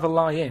never have a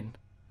lie in.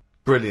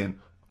 Brilliant.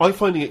 I'm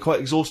finding it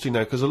quite exhausting now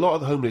because a lot of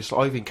the homeless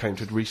I've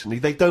encountered recently,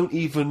 they're not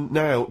even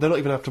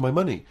after my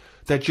money.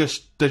 They're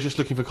just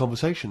looking for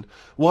conversation.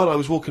 While I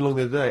was walking along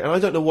the other day, and I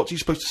don't know what you're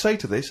supposed to say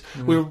to this,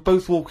 we were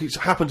both walking,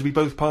 happened to be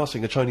both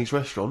passing a Chinese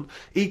restaurant.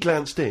 He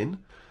glanced in,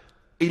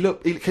 he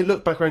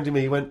looked back around to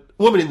me, he went,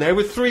 woman in there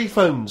with 3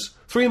 phones,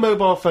 3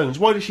 mobile phones.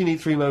 Why does she need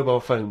 3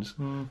 mobile phones?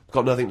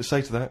 Got nothing to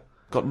say to that.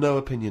 Got no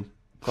opinion.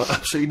 Got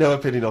absolutely no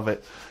opinion of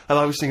it. And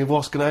I was thinking,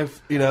 what's going to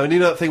have, and you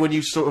know that thing when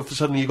you sort of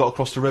suddenly you got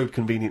across the road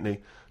conveniently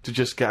to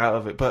just get out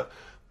of it.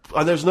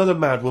 And there's another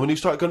mad woman who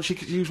started going,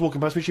 she was walking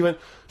past me, she went,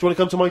 do you want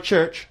to come to my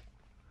church?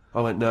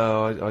 I went,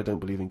 no, I don't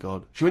believe in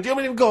God. She went, do you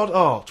believe in God?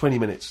 Oh, 20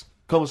 minutes.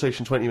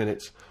 Conversation, 20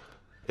 minutes.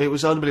 It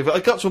was unbelievable.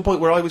 I got to a point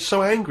where I was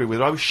so angry with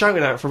her, I was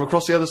shouting at her from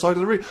across the other side of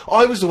the room.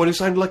 I was the one who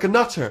sounded like a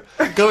nutter,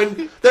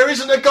 going, "There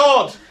isn't a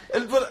God!"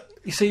 But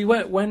You see,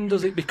 when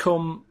does it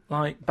become,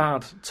 like,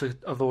 bad to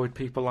avoid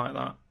people like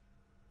that?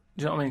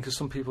 Do you know what I mean? Because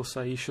some people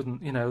say you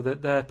shouldn't, you know,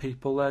 that they're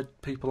people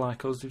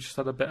like us who've just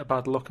had a bit of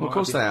bad luck. Well, of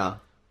course they are.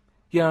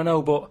 Yeah, I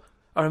know, but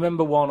I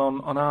remember one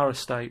on our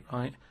estate,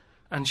 right?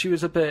 And she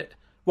was a bit...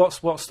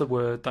 What's the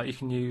word that you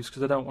can use?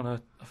 Because I don't want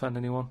to offend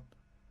anyone.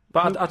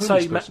 But I'd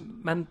say, but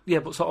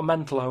sort of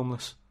mental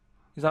homeless.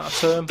 Is that a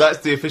term? That's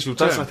the official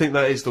term. I think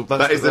that is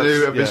the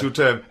new official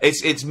term.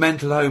 It's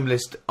mental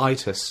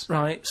homeless-itis.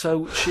 Right,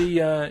 so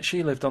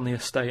she lived on the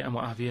estate and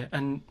what have you,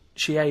 and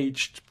she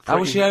aged... How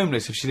was she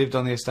homeless if she lived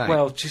on the estate?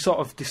 Well, she sort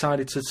of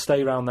decided to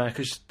stay around there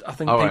because I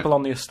think people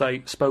on the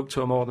estate spoke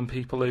to her more than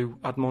people who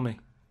had money.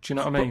 Do you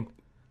know what I mean?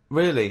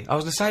 Really? I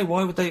was going to say,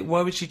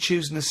 why would she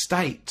choose an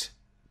estate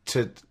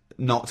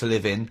not to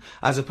live in,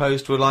 as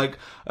opposed to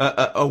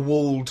a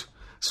walled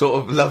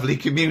sort of lovely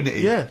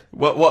community? Yeah.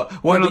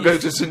 Why not go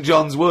to St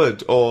John's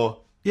Wood or...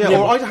 Yeah,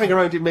 or I'd hang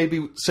around in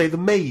maybe, say, the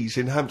Maze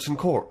in Hampton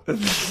Court.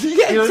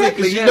 Yeah,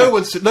 exactly. No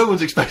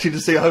one's expecting to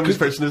see a homeless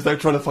person as they're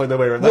trying to find their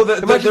way around. Well,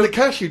 imagine the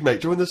cash you'd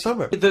make during the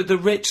summer. The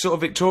rich sort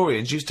of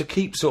Victorians used to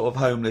keep sort of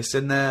homeless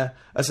in there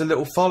as a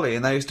little folly,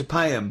 and they used to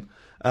pay them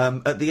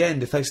at the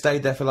end if they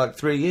stayed there for like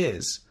 3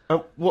 years.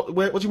 What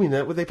do you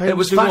mean? Would they pay? It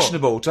was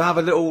fashionable to have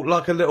a little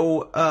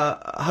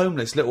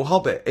homeless little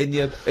hobbit in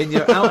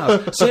your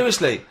outhouse.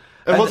 Seriously.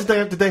 And what did they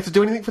have? Did they have to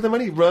do anything for the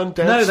money? Run,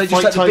 dance, no, they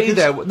just had to tigers? be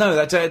there.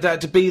 No, they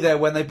had to be there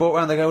when they brought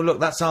around. They go,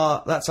 look, that's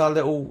our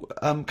little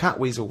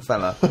catweasel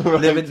fella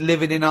Right.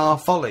 living in our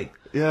folly.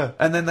 Yeah.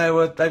 And then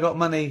they got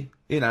money,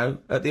 you know,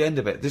 at the end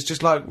of it. There's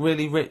just like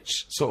really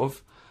rich sort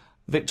of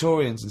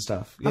Victorians and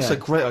stuff. That's a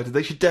great idea.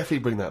 They should definitely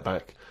bring that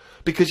back.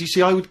 Because, you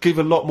see, I would give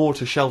a lot more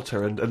to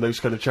shelter and those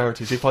kind of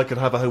charities if I could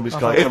have a homeless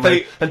guy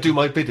and do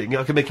my bidding.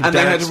 I could make him dance.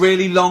 And they had a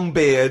really long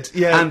beard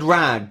and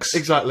rags.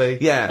 Exactly.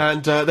 Yeah.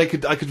 And I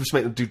could just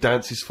make them do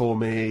dances for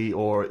me,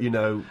 or, you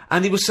know...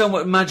 And he was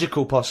somewhat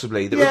magical,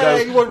 possibly. That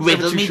you would go, weren't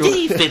ever riddle me too sure.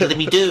 dee, fiddle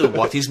me do,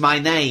 what is my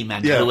name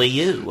and who are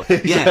you?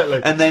 Exactly.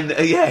 Yeah. And then,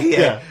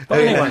 But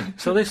anyway,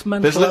 so this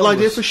mental There's a little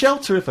idea homeless... for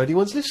shelter if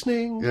anyone's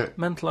listening. Yeah.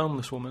 mental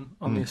homeless woman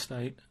on the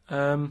estate,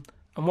 and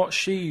what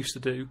she used to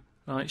do,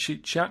 right? She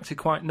acted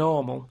quite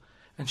normal,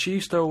 and she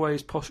used to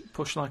always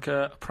push like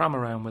a pram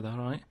around with her,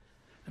 right?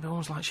 And everyone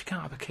was like, she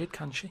can't have a kid,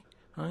 can she?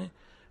 Right?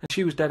 And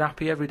she was dead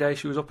happy every day.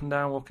 She was up and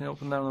down, walking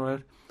up and down the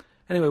road.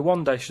 Anyway,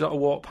 one day she sort of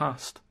walked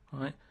past,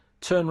 right?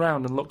 Turned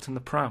round and looked in the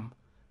pram.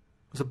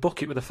 There was a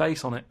bucket with a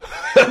face on it.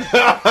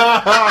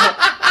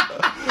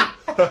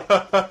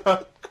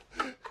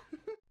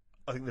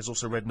 I think there's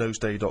also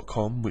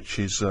rednoseday.com, which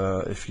is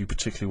if you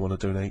particularly want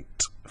to donate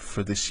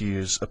for this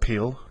year's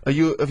appeal. Have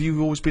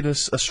you always been a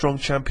strong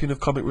champion of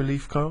comic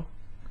relief, Carl?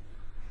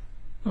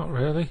 Not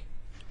really.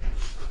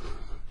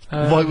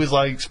 Why was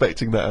I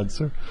expecting that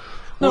answer?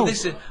 Well,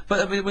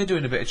 but I mean, we're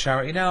doing a bit of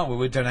charity now.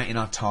 We're donating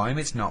our time.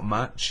 It's not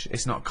much.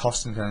 It's not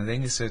costing us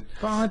anything.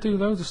 But I do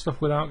loads of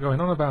stuff without going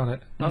on about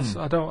it.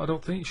 I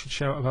don't think you should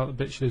shout about the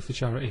bits you do for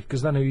charity,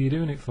 because then who are you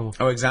doing it for?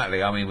 Oh,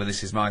 exactly. I mean, well,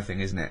 this is my thing,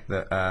 isn't it?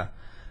 That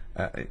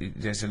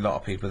there's a lot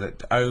of people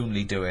that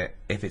only do it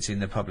if it's in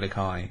the public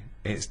eye.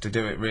 It's to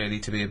do it really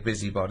to be a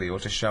busybody or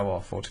to show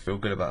off or to feel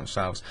good about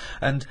themselves.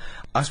 And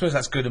I suppose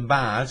that's good and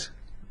bad.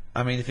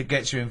 I mean, if it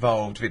gets you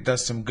involved, if it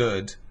does some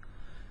good...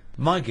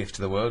 My gift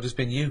to the world has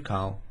been you,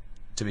 Carl,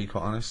 to be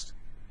quite honest.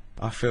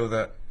 I feel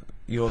that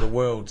you're the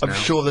world now. I'm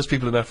sure there's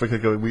people in Africa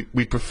going,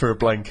 we prefer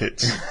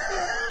blankets.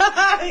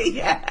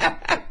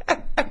 Yeah.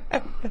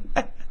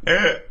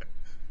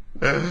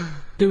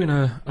 Doing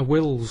a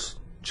wills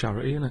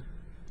charity, isn't it?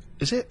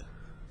 Is it?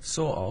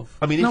 Sort of.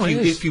 I mean, No,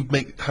 if you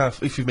make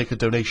a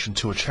donation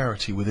to a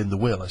charity within the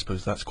will, I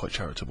suppose that's quite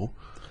charitable.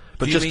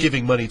 But just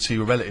giving money to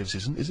your relatives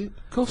isn't, is it?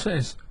 Of course it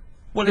is.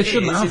 Well, they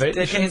shouldn't have it.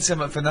 They're getting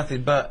something for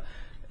nothing, but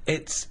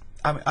it's...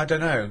 I don't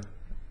know.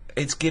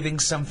 It's giving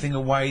something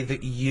away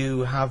that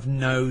you have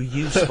no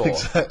use for.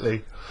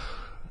 Exactly.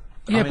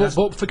 Yeah, I mean,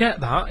 but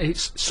forget that.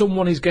 It's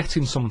someone is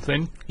getting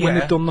something when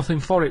they've done nothing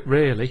for it,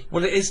 really.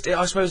 Well, it is.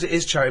 I suppose it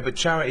is charity, but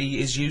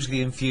charity is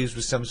usually infused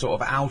with some sort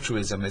of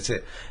altruism.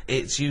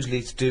 It's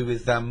usually to do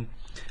with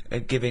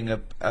giving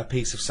a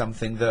piece of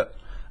something that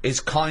is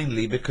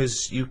kindly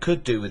because you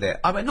could do with it.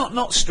 I mean,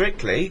 not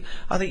strictly.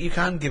 I think you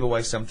can give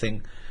away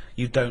something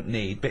you don't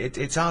need, but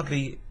it's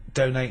hardly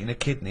donating a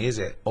kidney, is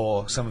it,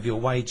 or some of your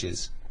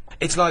wages?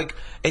 It's like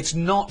it's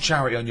not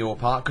charity on your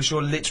part because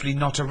you're literally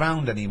not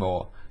around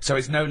anymore. So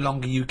it's no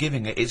longer you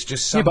giving it, it's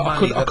just some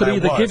money I could there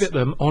either was. give it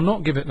them or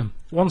not give it them.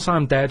 Once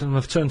I'm dead and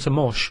I've turned to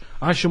mush,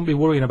 I shouldn't be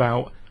worrying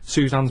about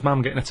Suzanne's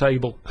mum getting a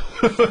table.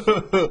 Is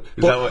that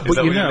what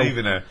you're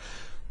leaving her?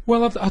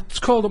 Well, I've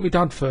called up my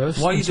dad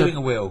first. Why are you doing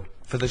a will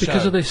for the show?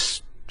 Because of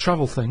this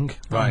travel thing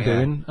I'm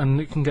doing,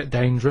 and it can get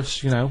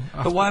dangerous, you know.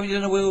 But why have you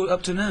done a will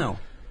up to now?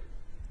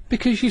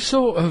 Because you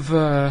sort of,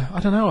 I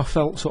don't know, I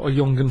felt sort of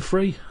young and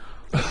free.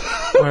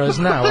 Whereas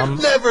now I'm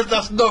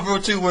That's never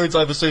 2 words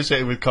I've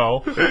associated with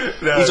Carl.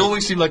 He's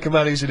always seemed like a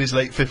man who's in his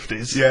late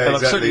 50s. Yeah, and exactly, I've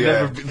certainly yeah.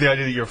 never the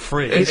idea that you're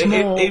free. It's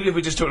more- Even if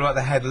we're just talking about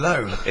the head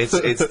alone, it's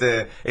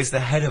the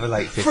head of a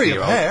late 50-year-old. Free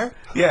of hair.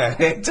 Yeah,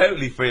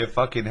 totally free of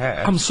fucking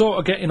hair. I'm sort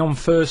of getting on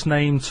first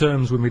name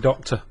terms with my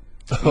doctor,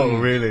 Oh,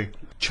 really?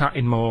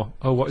 chatting more.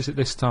 Oh, what is it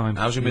this time?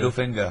 How's your middle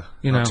finger?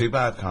 You Not know. too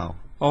bad, Carl.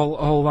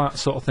 All that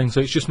sort of thing. So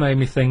it's just made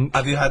me think.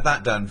 Have you had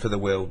that done for the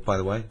will, by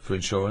the way, for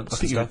insurance? I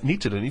think and you stuff?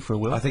 need to, don't you, for a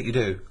will? I think you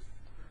do.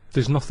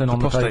 There's nothing on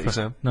the prostate paper.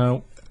 exam?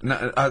 No.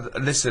 No,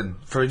 listen,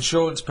 for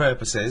insurance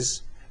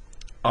purposes,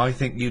 I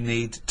think you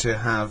need to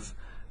have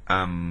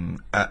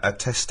a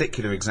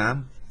testicular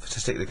exam for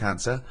testicular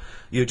cancer.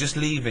 You're just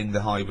leaving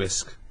the high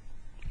risk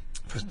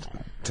for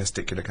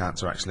testicular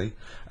cancer, actually,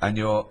 and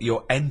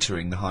you're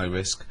entering the high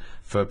risk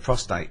for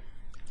prostate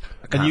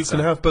cancer. And you can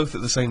have both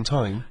at the same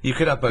time. You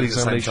could have both at the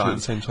same examination time, at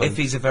the same time. if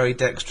he's a very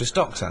dexterous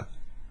doctor.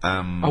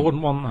 I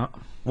wouldn't want that.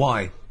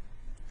 Why?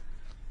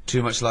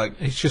 Too much like...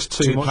 It's just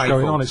too Too much painful.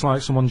 going on. It's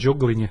like someone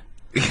juggling you.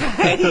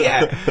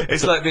 yeah,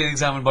 it's like being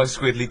examined by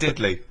Squiddly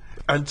Diddly.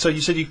 And so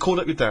you said you called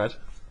up your dad.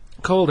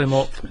 Called him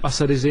up. I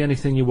said, "Is there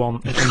anything you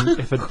want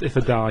if I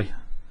die?"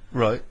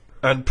 Right.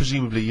 And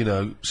presumably, you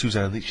know,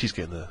 Suzanne, she's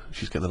getting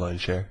the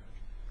lion's share.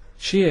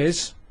 She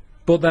is.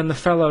 But then the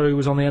fella who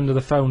was on the end of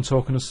the phone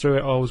talking us through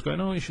it all was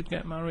going, "Oh, you should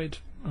get married."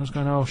 I was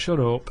going, "Oh, shut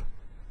up."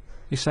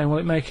 He's saying, "Well,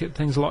 it make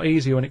things a lot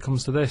easier when it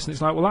comes to this." And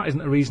it's like, well, that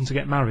isn't a reason to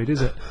get married,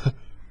 is it?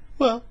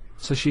 Well,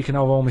 So she can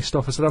have all my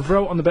stuff. I said, "I've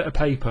wrote on the bit of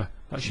paper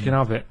that she can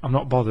have it. I'm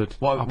not bothered.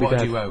 I'll be What dead."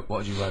 did you wrote?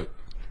 What did you wrote?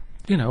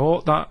 You know,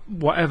 all that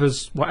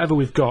whatever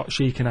we've got,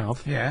 she can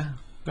have. Yeah,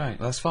 great.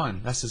 That's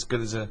fine. That's as good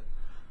as a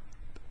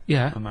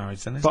Yeah.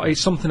 marriage then, isn't But it?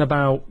 it's something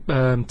about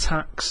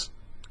tax.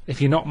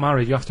 If you're not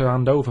married, you have to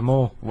hand over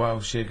more.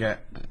 Well, she'll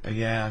get...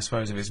 yeah, I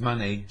suppose if it's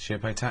money, she'll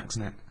pay tax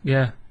on it.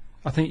 Yeah.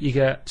 I think you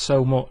get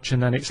so much,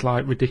 and then it's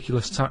like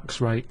ridiculous tax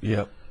rate.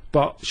 yeah.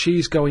 But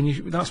she's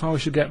going, "That's why we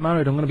should get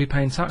married. I'm going to be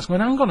paying tax." I'm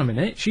going, hang on a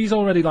minute. She's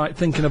already like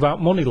thinking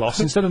about money loss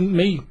instead of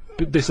me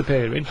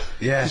disappearing.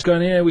 Yeah. She's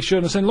going, "Yeah, we should."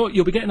 And I'm saying, "Look,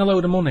 you'll be getting a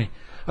load of money."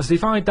 I said,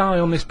 "If I die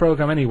on this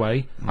programme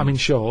anyway, I'm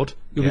insured.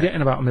 You'll Yeah. be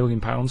getting about £1 million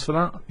for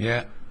that."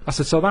 Yeah. I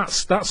said, "So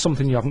that's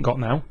something you haven't got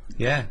now.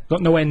 Yeah. Got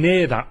nowhere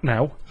near that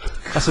now."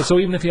 I said, "So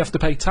even if you have to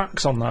pay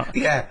tax on that,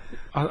 Yeah.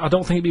 I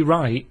don't think it'd be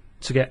right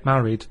to get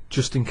married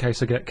just in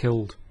case I get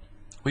killed."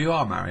 Well, you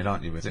are married,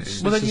 aren't you? With it?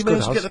 Well, then is you good may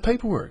as well as. get the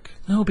paperwork.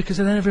 No, because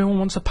then everyone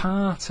wants a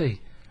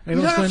party.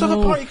 Everyone's don't have to have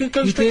a party, you can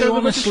go straight do, down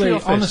the registry honestly,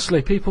 office."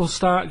 honestly, people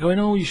start going,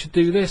 "Oh, you should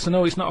do this," and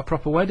 "Oh, it's not a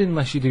proper wedding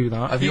unless you do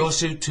that." Have your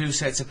two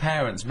sets of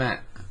parents met?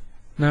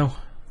 No.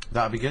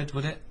 That'd be good,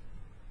 would it?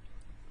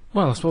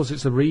 Well, I suppose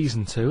it's a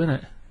reason to, isn't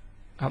it?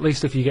 At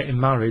least if you're getting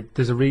married,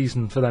 there's a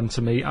reason for them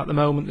to meet. At the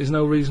moment, there's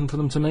no reason for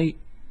them to meet.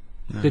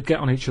 They'd get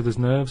on each other's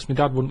nerves. My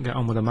dad wouldn't get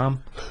on with a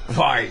mum.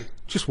 Why?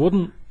 Just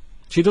wouldn't.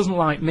 She doesn't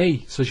like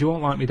me, so she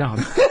won't like me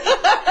dad.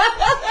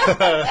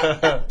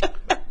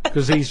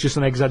 Because he's just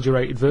an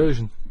exaggerated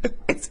version.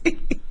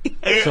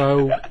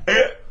 So,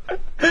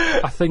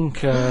 I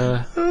think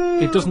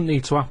it doesn't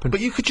need to happen. But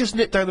you could just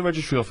nip down the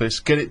registry office,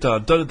 get it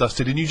done and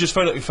dusted, and you just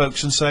phone up your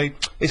folks and say,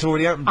 it's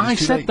already happened, it's I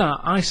too said late." that.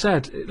 I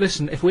said,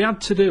 listen, if we had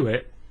to do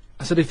it,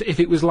 I said if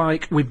it was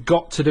like we'd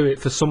got to do it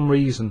for some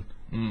reason,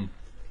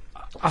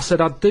 I said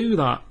I'd do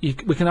that. We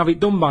can have it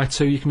done by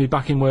 2. You can be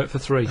back in work for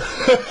 3.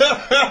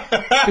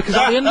 Because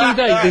at the end of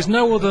the day, there's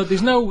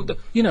no,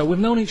 you know, we've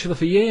known each other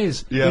for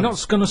years. Yeah. You're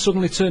not going to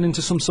suddenly turn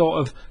into some sort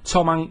of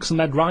Tom Hanks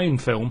and Ed Ryan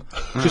film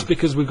just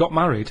because we've got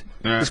married.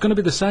 Yeah. It's going to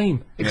be the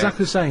same,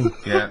 exactly the same.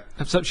 Yeah.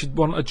 Except she'd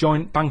want a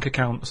joint bank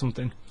account or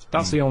something.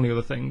 That's the only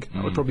other thing.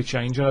 That would probably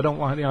change, and I don't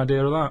like the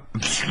idea of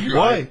that.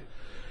 Why?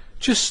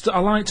 Just, I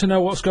like to know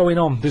what's going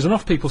on. There's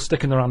enough people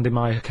sticking their hand in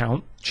my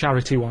account,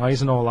 charity-wise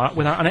and all that,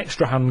 without an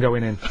extra hand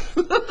going in.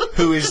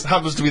 Who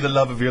happens to be the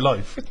love of your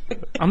life?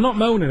 I'm not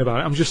moaning about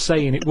it, I'm just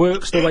saying it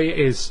works the way it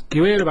is.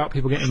 You hear about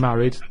people getting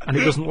married, and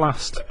it doesn't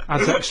last.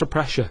 Adds extra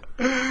pressure.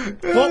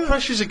 What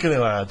pressure's it going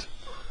to add?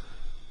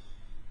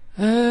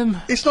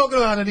 It's not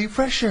going to add any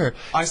pressure.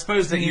 I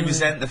suppose that you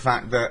resent the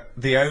fact that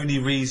the only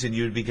reason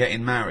you would be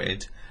getting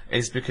married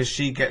is because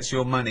she gets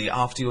your money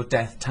after your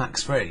death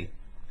tax-free.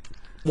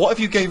 What if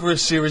you gave her a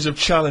series of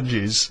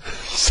challenges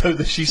so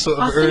that she sort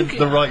of I earned think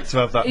the right to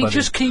have that It money?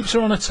 just keeps her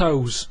on her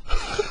toes.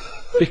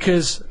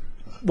 Because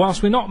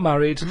whilst we're not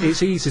married,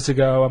 it's easy to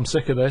go, "I'm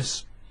sick of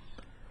this."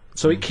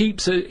 So it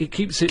keeps it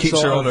Keeps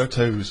sort her of, on her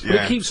toes. But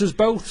it keeps us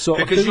both sort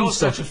Because of doing you're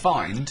stuff. such a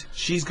find,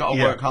 she's got to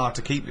Yeah. work hard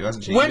to keep you,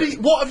 hasn't she?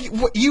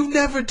 You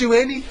never do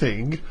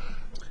anything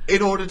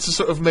in order to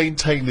sort of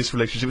maintain this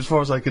relationship, as far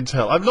as I can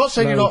tell. I'm not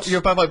saying Loads. you're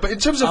a bad vibe, but in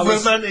terms of I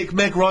was- romantic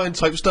Meg Ryan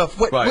type stuff,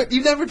 Right.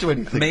 you never do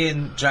anything. Me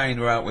and Jane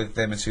were out with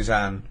them and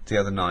Suzanne the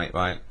other night,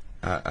 right,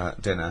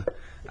 at dinner,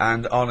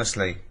 and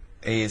honestly,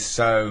 he is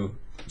so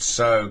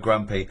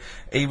grumpy.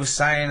 He was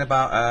saying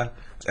about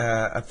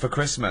for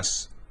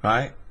Christmas,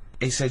 right?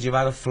 He said, "You've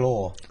had a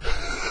flaw."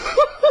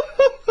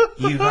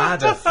 You've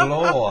had a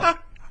flaw.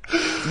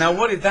 Now,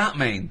 what did that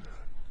mean?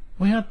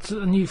 We had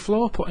a new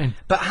floor put in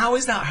But how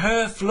is that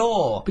her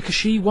floor? because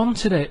she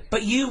wanted it.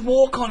 But you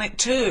walk on it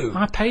too.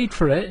 I paid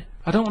for it.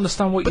 I don't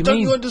understand what But you don't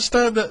mean. you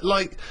understand that,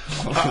 like,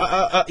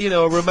 you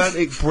know, a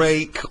romantic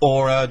break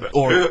or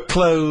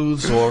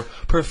clothes or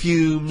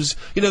perfumes,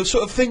 you know,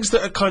 sort of things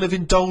that are kind of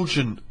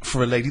indulgent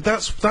for a lady.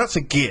 That's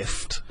a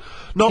gift,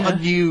 not a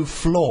new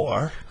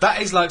floor.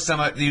 That is like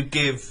something you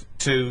give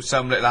to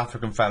some little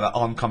African fella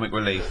on Comic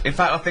Relief. In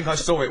fact, I think I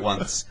saw it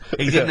once.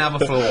 He didn't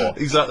have a floor.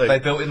 Exactly. They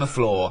built him a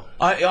floor.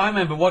 I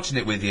remember watching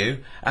it with you,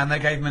 and they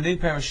gave him a new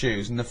pair of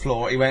shoes and the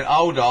floor. He went,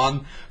 hold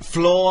on,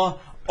 floor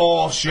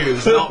or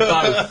shoes, not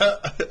both.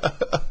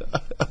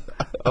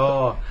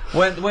 Oh,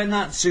 when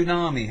that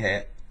tsunami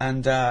hit,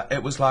 and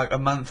it was like a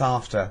month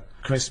after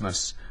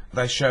Christmas,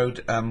 they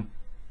showed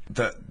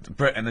that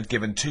Britain had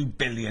given £2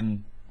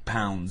 billion,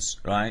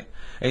 right?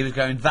 He was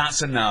going,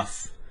 that's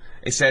enough.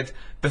 He said,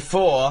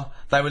 before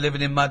they were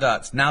living in mud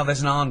huts, now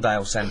there's an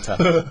Arndale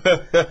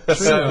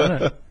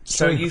centre.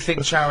 So you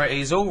think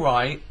charity is all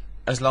right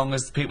as long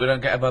as people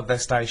don't get above their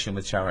station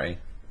with charity?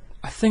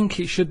 I think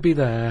it should be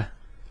there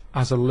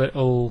as a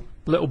little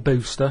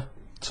booster.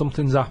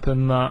 Something's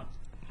happened that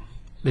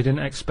they didn't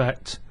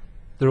expect.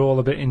 They're all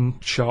a bit in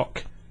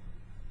shock.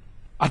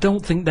 I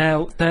don't think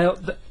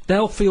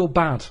they'll feel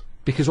bad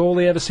because all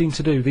they ever seem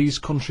to do, these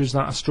countries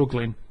that are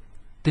struggling,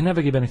 they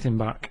never give anything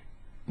back.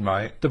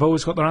 Right. They've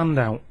always got their hand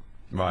out.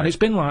 Right. And it's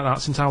been like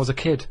that since I was a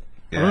kid.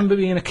 Yeah. I remember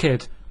being a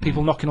kid,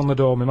 people knocking on the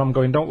door, my mum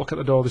going, don't look at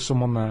the door, there's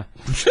someone there.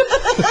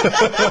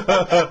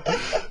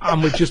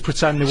 And we'd just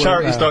pretend they weren't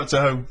Charity there. starts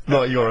at home,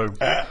 not at your home.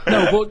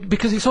 No, but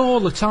because it's all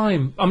the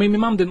time. I mean, my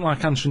mum didn't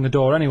like answering the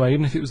door anyway,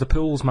 even if it was the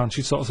pools man,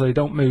 she'd sort of say,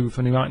 don't move,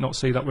 and he might not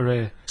see that we're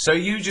here. So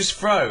you just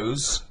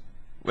froze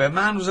where a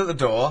man was at the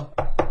door.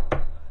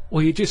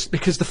 Well, you just,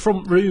 because the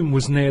front room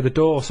was near the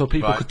door, so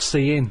people Right. could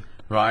see in.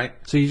 Right.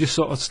 So you just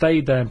sort of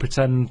stayed there and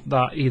pretend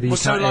that either you Well,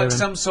 so can't hear like him.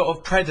 some sort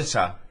of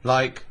predator,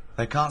 like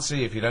they can't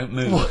see if you don't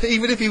move. Well,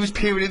 even if he was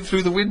peering in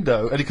through the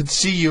window and he could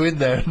see you in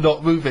there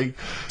not moving.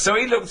 So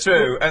he looked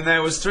through, and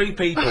there was 3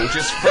 people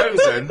just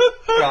frozen,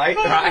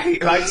 right,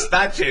 like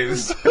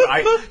statues,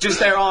 right, just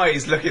their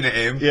eyes looking at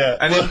him, Yeah.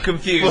 and him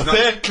confused. Well, not-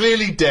 they're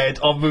clearly dead.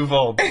 I'll move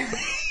on.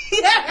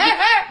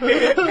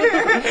 There's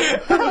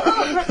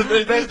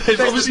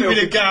obviously been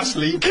a gas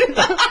leak.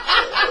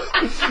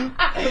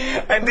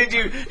 And did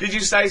you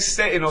stay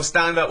sitting or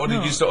stand up, or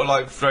did you sort of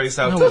like throw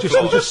yourself No, to we the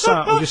just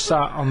floor?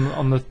 sat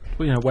on the,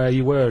 you know, where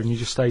you were, and you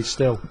just stayed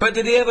still. But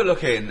did he ever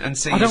look in and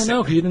see? I you don't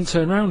know, because you didn't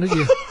turn around, did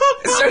you?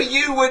 So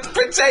you would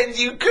pretend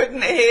you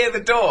couldn't hear the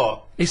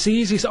door? It's the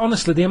easiest,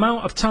 honestly, the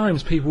amount of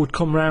times people would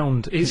come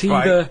round, it's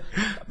either...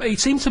 It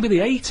seemed to be the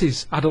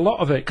 80s, had a lot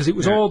of it, because it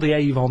was all the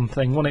Avon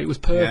thing, wasn't it? It was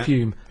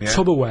perfume, Yeah.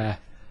 Tupperware.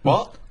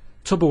 What?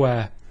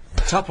 Tupperware.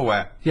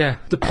 Tupperware. Yeah,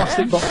 the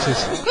plastic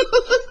boxes.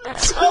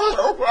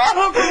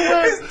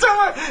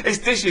 It's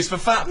dishes for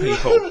fat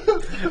people.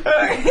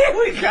 Here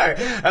we go.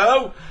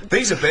 Oh,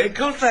 these are big.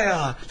 God, they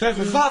are. They're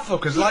for fat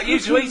fuckers like you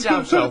to eat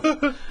out of.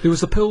 There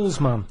was the Pools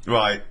man.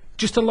 Right.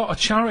 Just a lot of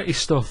charity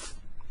stuff.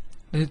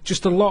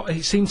 Just a lot.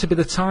 It seemed to be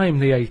the time,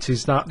 the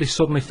 80s, that they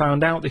suddenly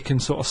found out they can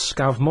sort of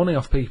scav money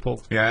off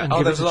people. Yeah. and Oh,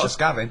 give there's it a to lot of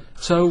scavving.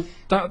 So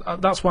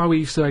that's why we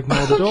used to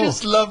ignore the I door.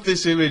 just love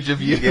this image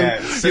of you. Yeah,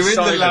 You're in the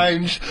silent.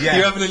 lounge, Yeah.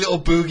 you're having a little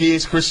boogie,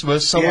 it's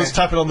Christmas, someone's Yeah.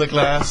 tapping on the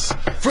glass.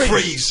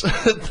 Freeze!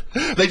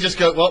 They just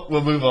go, well,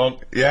 we'll move on.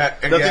 Yeah.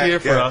 Nothing here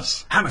for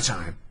us. Hammer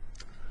time.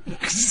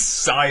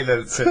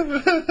 Silence.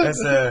 There's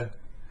a.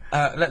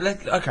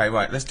 Okay,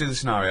 right. Let's do the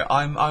scenario.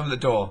 I'm at the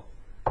door.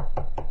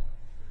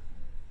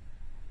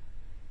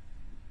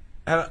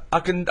 I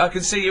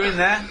can see you in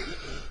there.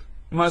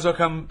 You might as well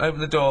come open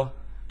the door.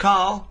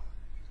 Carl,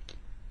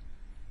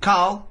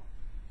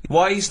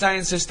 why are you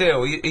staying so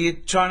still? Are you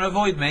trying to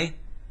avoid me?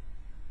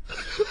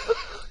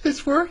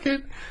 It's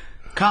working.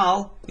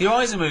 Carl, your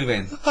eyes are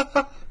moving.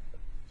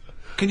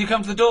 Can you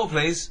come to the door,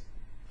 please?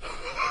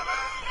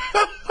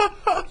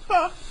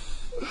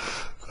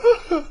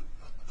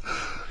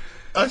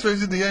 I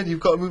suppose in the end you've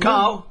got to move on.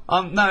 Carl,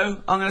 I'm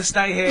going to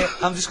stay here.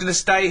 I'm just going to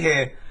stay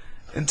here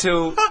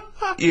until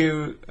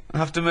you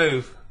have to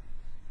move.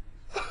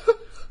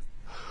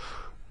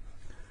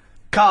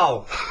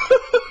 Carl.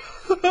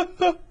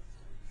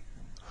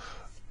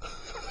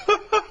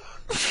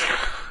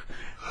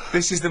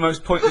 This is the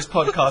most pointless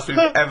podcast we've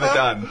ever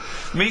done.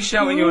 Me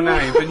shouting your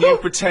name and you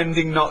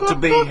pretending not to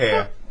be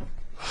here.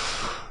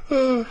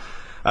 Okay,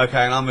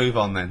 and I'll move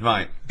on then.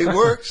 Right. It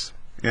works.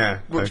 Yeah.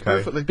 Works okay.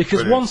 perfectly. Because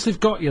Brilliant. once they've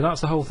got you,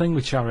 that's the whole thing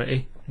with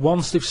charity.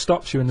 Once they've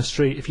stopped you in the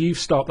street, if you've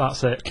stopped,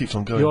 that's it. Keeps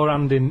on going.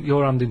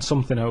 You're handing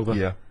something over.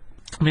 Yeah.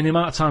 I mean, the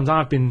amount of times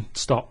I've been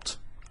stopped.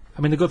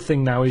 I mean, the good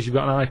thing now is you've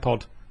got an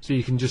iPod, so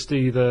you can just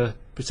either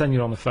pretend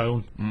you're on the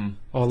phone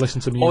or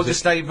listen to music. Or just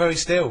stay very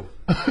still.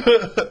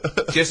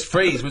 Just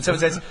freeze. When someone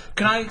says,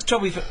 can I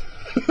trouble you for...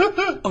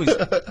 Oh, he's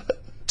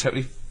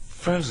totally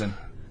frozen.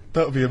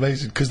 That would be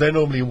amazing, because they're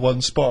normally in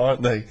one spot,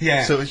 aren't they?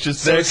 Yeah. So it's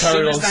just So they're as soon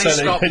carrying as on they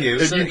selling, stop you,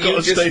 and so you've that got you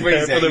to just stay there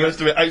freeze for it, the you- rest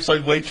of it,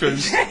 outside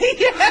Waitrose.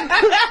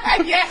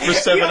 Yeah. For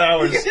 7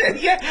 hours.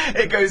 Yeah,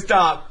 it goes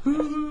dark.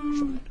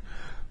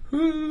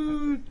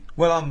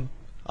 well,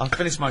 I've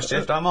finished my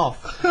shift, I'm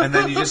off. And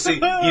then you just see,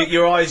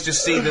 your eyes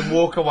just see them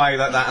walk away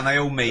like that, and they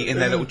all meet in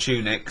their little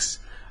tunics.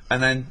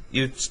 And then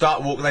you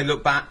start walking, they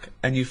look back,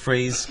 and you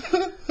freeze.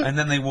 And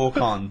then they walk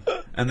on.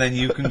 And then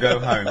you can go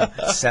home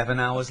 7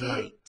 hours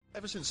late.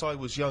 Ever since I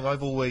was young,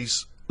 I've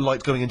always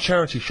liked going in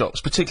charity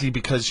shops, particularly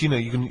because, you know,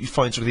 you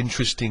find sort of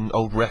interesting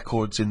old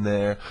records in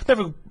there.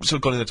 Never sort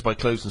of gone in there to buy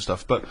clothes and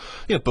stuff, but,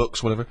 you know,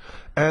 books, whatever.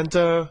 And,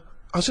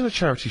 I was in a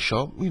charity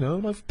shop, you know,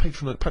 and I've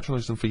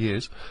patronised them for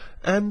years,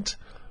 and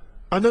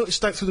I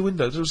noticed out through the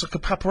window there was like a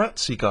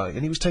paparazzi guy,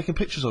 and he was taking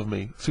pictures of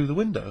me through the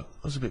window.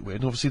 That was a bit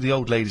weird, and obviously the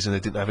old ladies in there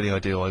didn't have any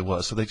idea who I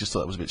was, so they just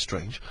thought that was a bit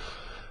strange.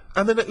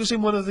 And then it was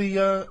in one of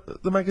the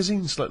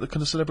magazines, like the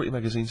kind of celebrity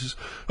magazines. Just,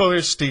 oh,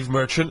 here's Steve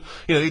Merchant.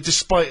 You know,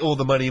 despite all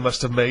the money he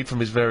must have made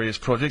from his various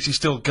projects, he's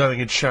still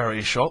going in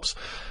charity shops.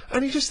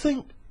 And you just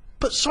think,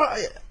 but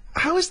sorry,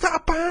 how is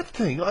that a bad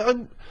thing?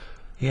 I'm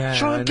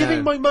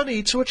giving my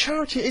money to a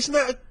charity. Isn't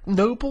that a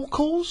noble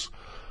cause?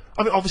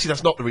 I mean, obviously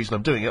that's not the reason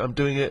I'm doing it. I'm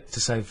doing it To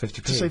save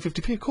 50p. to save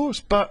 50p, of course.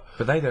 But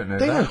They don't know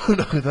they that.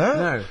 don't know that.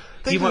 No.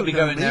 They You might don't be know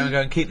going there me. and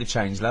going, keep the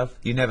change, love.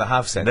 You never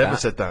have said that. Never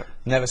said that.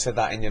 Never said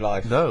that in your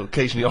life. No,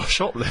 occasionally I'll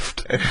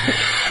shoplift.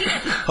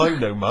 I'm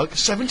no mug.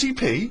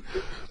 70p?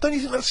 Don't you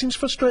think that seems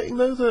frustrating,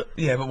 though, that...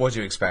 Yeah, but what do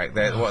you expect?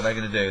 What are they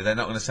going to do? They're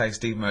not going to say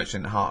Steve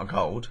Merchant, Heart of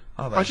Gold,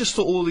 are they? I just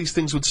thought all these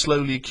things would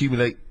slowly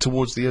accumulate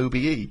towards the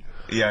OBE.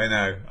 Yeah, I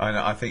know.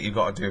 I think you've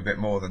got to do a bit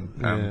more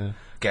than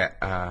get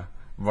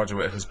Roger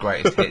Whittaker's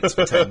greatest hits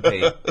for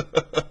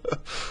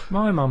 10p.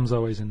 My mum's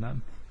always in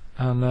them,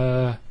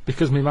 and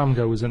because my mum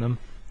goes in them,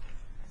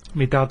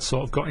 my dad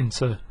sort of got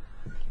into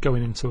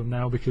going into them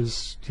now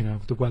because, you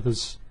know, the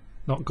weather's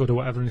not good or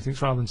whatever, and he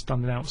thinks rather than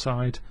standing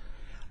outside,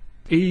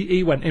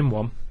 he went in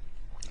one,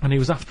 and he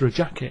was after a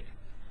jacket,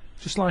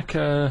 just like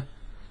a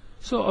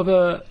sort of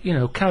a, you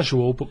know,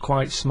 casual but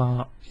quite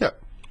smart. Yeah.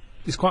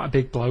 He's quite a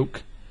big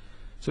bloke,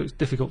 so it's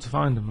difficult to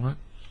find them, right?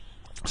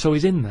 So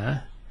he's in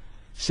there,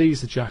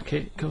 sees the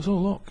jacket, goes, oh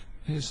look,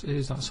 here's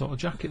that sort of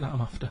jacket that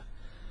I'm after.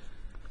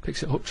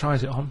 Picks it up,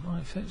 tries it on. Oh,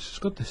 it fits. It's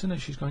good, this, isn't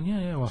it? She's going,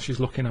 yeah. While she's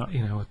looking at,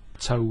 you know, a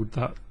toad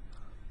that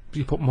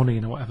you put money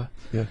in or whatever.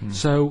 Yeah.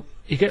 So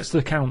he gets to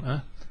the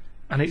counter,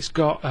 and it's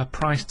got a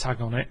price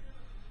tag on it,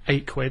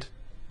 £8,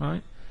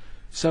 right?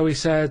 So he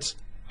said,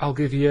 "I'll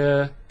give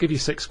you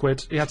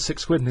 £6." He had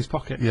 £6 in his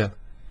pocket. Yeah.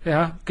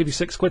 Yeah, give you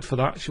 £6 for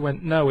that. She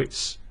went, no,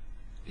 it's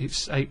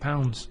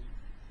 £8.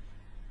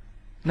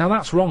 Now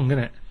that's wrong, isn't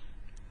it?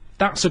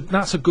 That's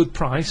a good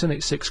price, and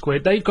it's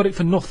 £6. They've got it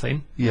for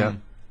nothing. Yeah.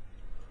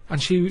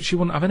 And she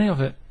wouldn't have any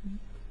of it.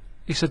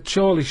 He said,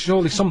 surely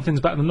something's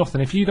better than nothing.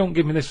 If you don't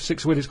give me this for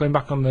 £6, it's going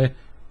back on the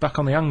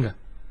hanger.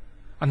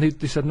 And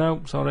they said,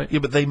 no, sorry. Yeah,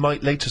 but they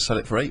might later sell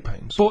it for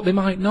 £8. But they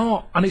might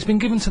not, and it's been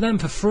given to them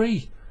for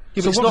free.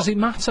 Yeah, so but what does it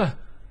matter?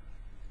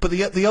 But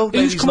the old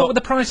Who's lady's come not... up with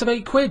the price of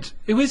 £8?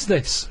 Who is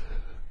this?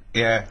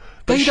 Yeah.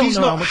 But They don't she's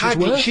know how not much it's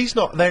haggling. worth. She's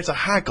not there to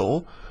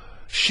haggle.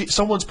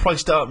 Someone's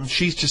priced out, and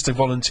she's just a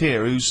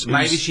volunteer who's...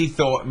 Maybe she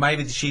thought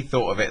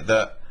of it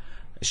that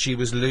she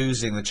was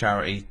losing the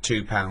charity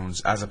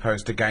 £2 as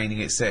opposed to gaining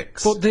it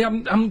 £6. But they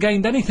haven't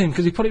gained anything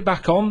because he put it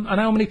back on,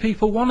 and how many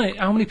people want it?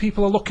 How many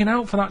people are looking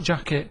out for that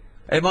jacket?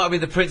 It might have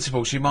been the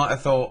principle. She might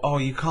have thought, oh,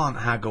 you can't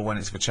haggle when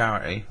it's for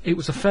charity. It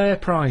was a fair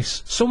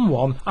price.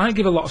 I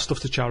give a lot of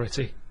stuff to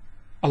charity.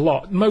 A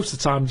lot. Most of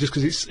the time just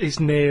because it's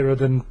nearer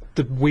than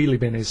the wheelie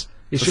bin is.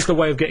 It's just a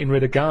way of getting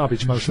rid of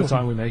garbage most of the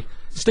time with me.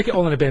 Stick it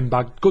all in a bin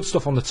bag, good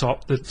stuff on the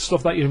top, the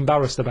stuff that you're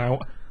embarrassed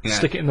about,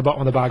 stick it in the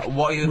bottom of the bag.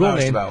 What are you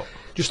embarrassed about?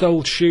 Just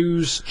old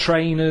shoes,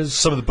 trainers,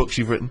 Some of the books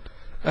you've written.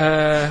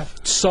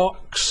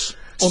 socks,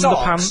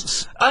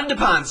 underpants.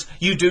 Underpants!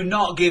 You do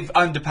not give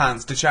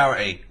underpants to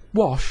charity.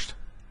 Washed.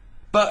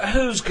 But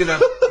who's gonna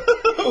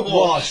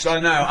wash? I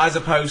know, as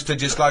opposed to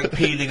just like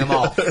peeling them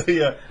off.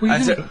 Yeah. Well,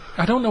 And so-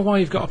 I don't know why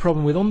you've got a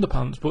problem with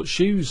underpants, but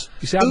shoes.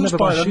 You see, I've Who's never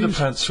bought buying shoes.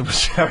 underpants from a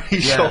charity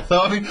shop, though?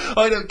 I mean,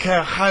 I don't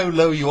care how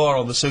low you are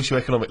on the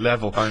socio-economic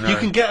level. I know. You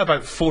can get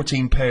about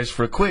 14 pairs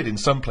for £1 in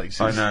some places.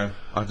 I know.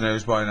 I don't know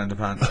who's buying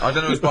underpants. I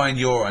don't know who's buying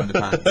your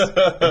underpants.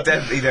 I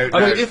definitely don't know.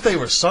 I mean, if they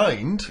were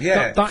signed...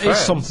 Yeah. That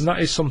fair.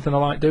 is something I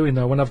like doing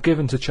though. When I've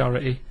given to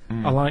charity,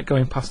 I like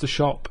going past the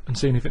shop and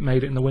seeing if it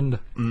made it in the window.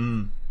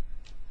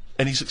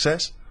 Any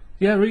success?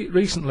 Yeah,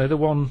 recently the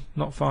one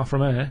not far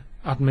from here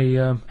had me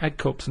egg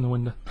cups in the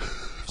window.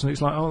 So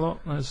it's like, oh look,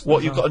 there's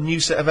What, you've got a new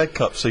set of egg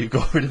cups, so you've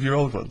got rid of your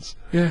old ones?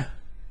 yeah.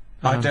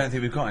 I don't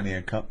think we've got any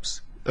egg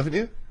cups. Haven't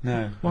you?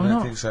 No, Why I don't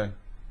not? think so.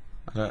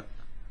 I don't.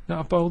 Don't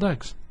have boiled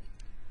eggs.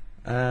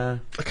 I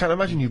can't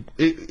imagine you...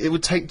 It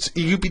would take...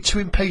 You'd be too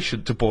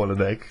impatient to boil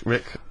an egg,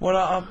 Rick.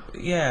 Well,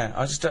 yeah,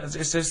 I just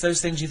it's just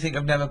those things you think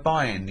of never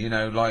buying. You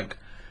know, like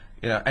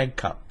egg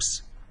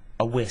cups,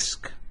 a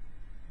whisk.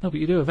 No, but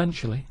you do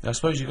eventually. I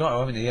suppose you got to,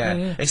 haven't you? Yeah.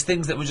 Yeah. It's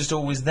things that were just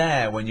always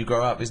there when you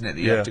grow up, isn't it?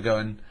 That you Yeah. have to go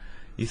and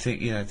you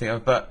think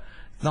of, but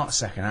not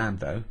second hand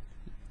though.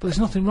 But there's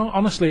nothing wrong.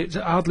 Honestly, it's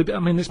hardly. I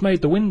mean, it's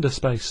made the window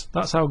space.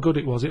 That's how good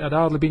it was. It had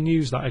hardly been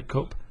used, that egg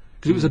cup,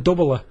 because it was a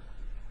doubler,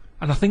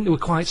 and I think they were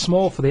quite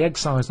small for the egg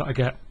size that I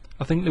get.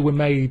 I think they were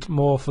made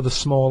more for the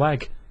small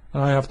egg.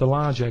 and I have the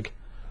large egg.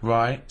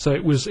 Right. So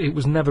it was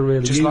never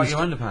really Just used. like your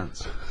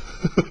underpants.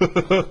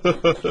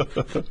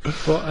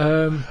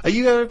 But Are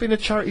you ever been a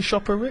charity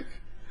shopper, Rick?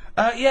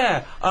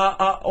 Yeah.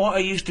 What I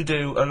used to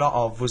do a lot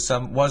of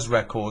was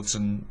records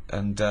and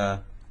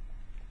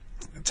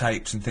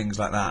tapes and things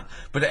like that.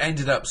 But it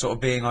ended up sort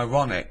of being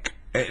ironic.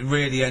 It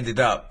really ended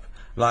up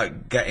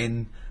like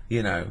getting,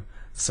 you know,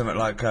 something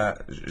like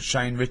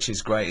Shane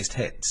Rich's greatest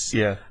hits.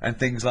 Yeah. And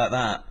things like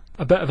that.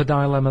 a bit of a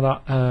dilemma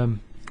that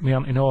my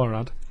Auntie Nora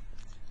had.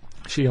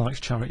 She likes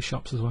charity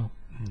shops as well.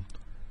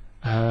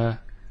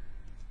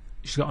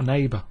 She's got a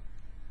neighbour.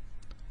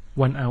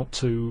 Went out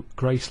to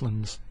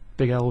Graceland's,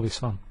 big Elvis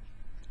fan.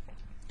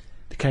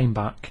 They came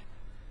back.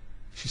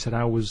 She said,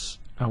 how was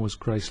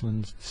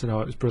Graceland's? They said,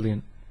 oh, it was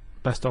brilliant.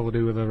 Best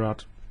holiday we've ever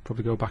had.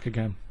 Probably go back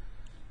again.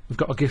 We've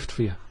got a gift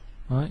for you,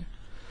 right?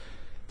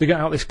 They get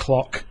out this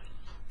clock,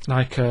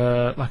 like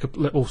a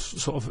little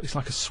sort of, it's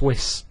like a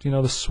Swiss, you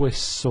know, the Swiss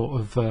sort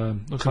of,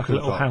 looks like a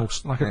little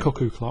house, like a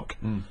cuckoo clock.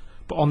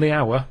 But on the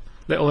hour,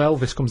 little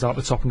Elvis comes out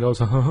the top and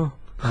goes, right?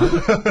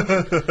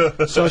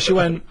 So she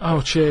went,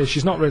 oh, cheers.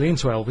 She's not really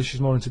into Elvis, she's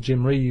more into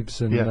Jim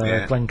Reeves and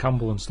Glenn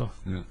Campbell and stuff.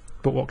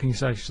 But what can you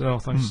say? She said, oh,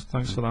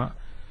 thanks for that.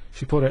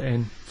 She put it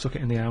in, took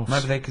it in the house.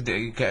 Maybe they could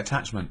get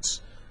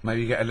attachments.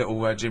 Maybe you get a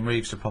little Jim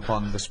Reeves to pop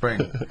on the spring.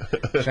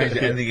 Change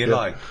it anything you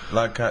like.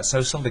 Like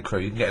So Solid Crew,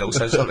 you can get a little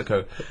So Solid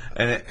Crew.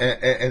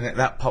 And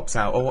that pops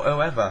out, or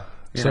whatever.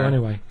 So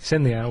anyway, it's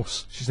in the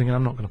house. She's thinking,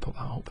 I'm not going to put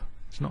that up.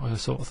 It's not her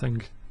sort of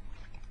thing.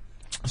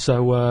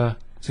 So,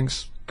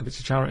 thinks, give it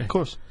to charity. Of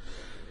course.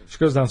 She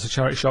goes down to the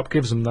charity shop,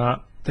 gives them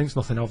that, thinks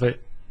nothing of it,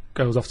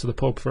 goes off to the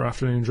pub for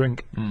afternoon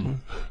drink.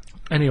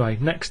 Anyway,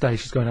 next day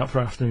she's going out for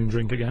afternoon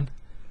drink again.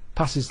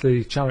 Passes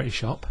the charity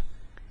shop.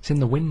 It's in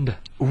the window.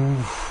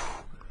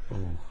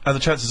 And the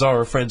chances are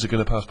her friends are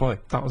going to pass by.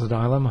 That was a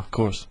dilemma. Of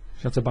course.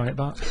 She had to buy it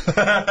back.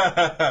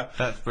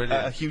 That's brilliant.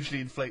 At a hugely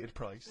inflated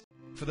price.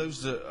 For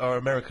those that are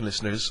American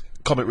listeners,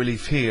 Comic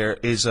Relief here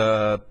is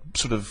a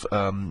sort of,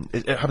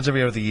 it happens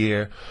every other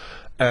year,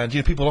 and,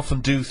 you know, people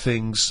often do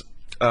things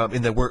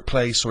in their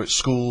workplace or at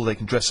school. They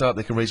can dress up,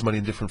 they can raise money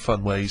in different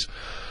fun ways.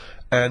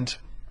 And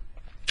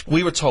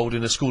we were told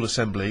in a school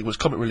assembly, it was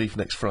Comic Relief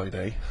next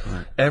Friday,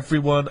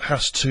 everyone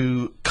has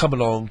to come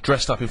along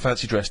dressed up in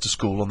fancy dress to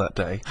school on that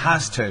day.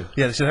 Has to.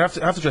 Yeah, they said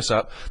have to dress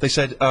up. They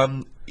said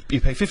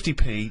you pay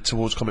 50p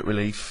towards Comic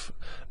Relief,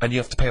 and you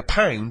have to pay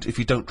 £1 if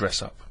you don't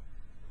dress up.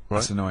 Right?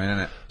 That's annoying,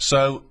 isn't it?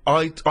 So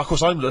of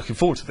course, I'm looking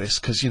forward to this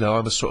because, you know,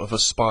 I'm a sort of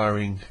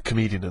aspiring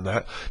comedian and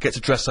that. Get to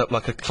dress up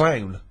like a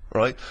clown,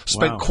 right?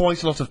 Spent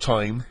quite a lot of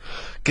time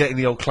getting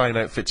the old clown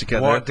outfit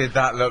together. What did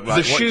that look like?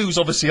 The shoes,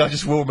 obviously, I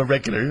just wore my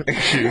regular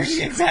shoes.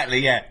 Exactly,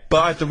 yeah.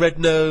 But I had the red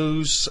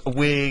nose, a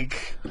wig,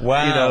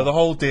 Wow. you know, the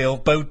whole deal.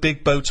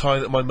 Big bow tie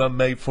that my mum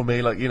made for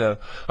me. Like, you know,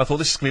 I thought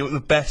this is going to be the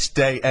best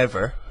day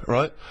ever,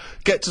 right?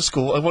 Get to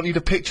school. I want you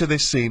to picture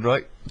this scene,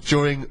 right?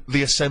 During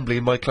the assembly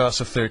in my class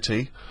of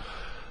 30.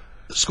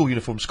 School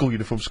uniform, school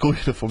uniform, school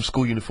uniform,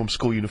 school uniform,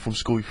 school uniform,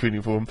 school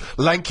uniform.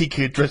 Lanky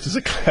kid dressed as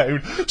a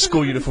clown.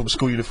 School uniform,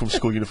 school uniform,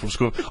 school uniform,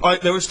 school.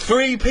 There was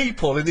 3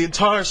 people in the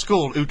entire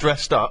school who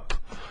dressed up.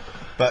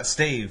 But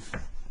Steve,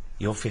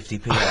 you're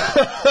 50p.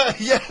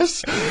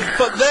 Yes,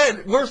 but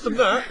then worse than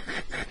that,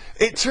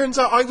 it turns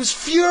out I was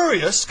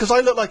furious because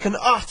I looked like an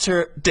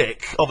utter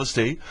dick.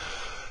 Obviously,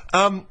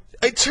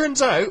 it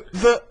turns out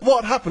that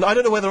what happened, I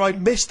don't know whether I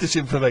missed this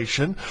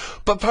information,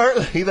 but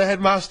apparently the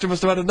headmaster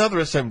must have had another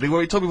assembly where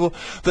he told people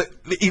that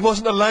he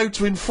wasn't allowed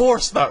to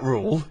enforce that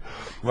rule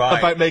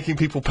about making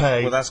people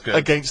pay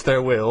against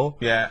their will.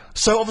 Yeah.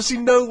 So obviously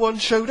no one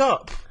showed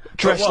up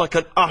dressed like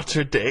an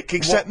utter dick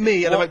except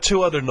me and about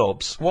 2 other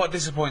knobs. What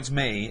disappoints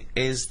me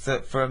is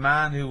that for a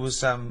man who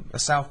was a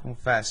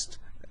self-confessed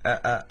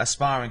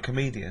aspiring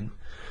comedian,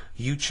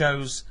 you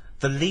chose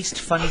the least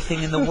funny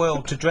thing in the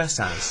world to dress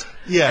as.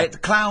 Yeah.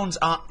 Clowns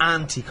are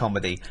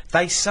anti-comedy.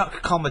 They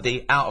suck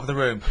comedy out of the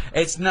room.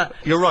 It's not...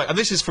 You're right, and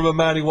this is from a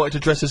man who wanted to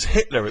dress as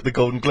Hitler at the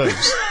Golden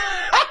Globes.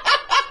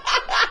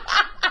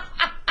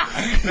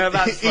 No,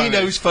 that's He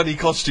knows funny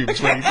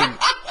costumes when he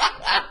thinks...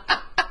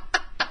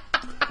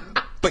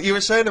 But you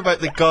were saying about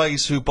the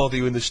guys who bother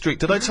you in the street.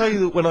 Did I tell you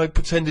that when I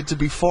pretended to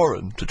be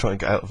foreign to try and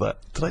get out of that?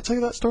 Did I tell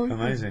you that story?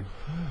 Amazing.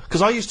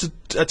 Because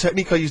a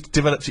technique I used to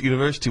develop at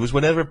university was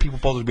whenever people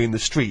bothered me in the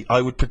street,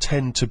 I would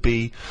pretend to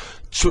be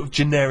sort of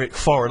generic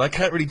foreign. I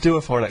can't really do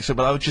a foreign accent,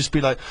 but I would just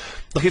be like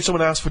if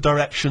someone asked for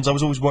directions, I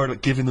was always worried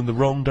about giving them the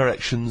wrong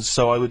directions,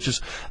 so I would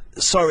just,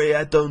 sorry,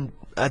 I don't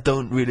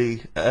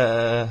really,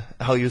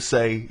 how you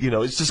say, you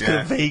know, it's just kind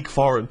of vague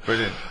foreign.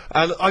 Brilliant.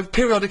 And I've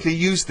periodically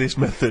used this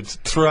method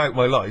throughout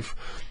my life,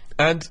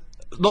 and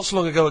not so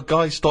long ago a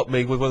guy stopped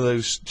me with one of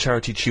those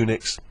charity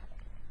tunics,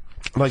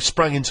 and I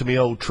sprang into my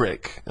old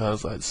trick. I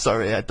was like,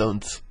 sorry, I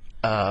don't,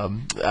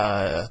 an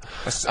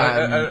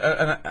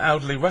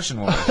elderly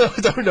Russian woman. I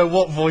don't know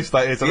what voice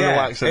that is, I don't know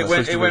what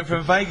accent it went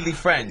from vaguely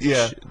French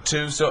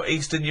to sort of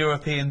Eastern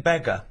European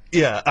beggar.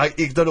 Yeah, I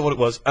don't know what it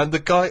was. And the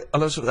guy,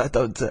 and I was I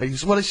don't. He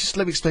was, well, just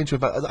let me explain to you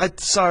about.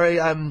 Sorry,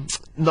 I'm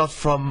not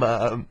from.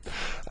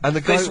 And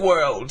the guy. This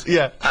world.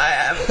 Yeah. I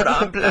am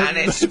from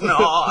planet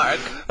Snorg.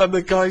 And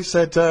the guy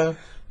said, "Are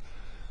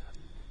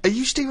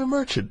you Stephen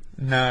Merchant?"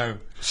 No.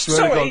 Swear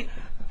to Sorry. God.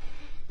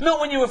 Not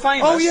when you were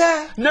famous. Oh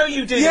yeah. No,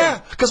 you didn't.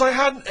 Yeah, because it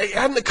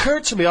hadn't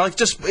occurred to me.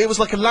 It was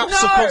like a lapse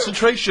of No!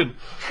 concentration.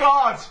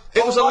 God.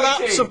 It was a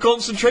almighty. lapse of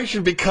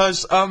concentration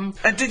because And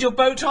did your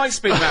bow tie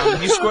spin round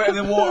and you squirted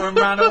in the water and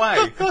ran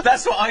away?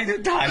 That's what I'd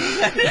have done.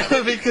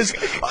 because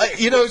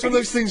it's one of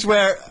those things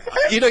where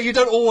you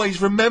don't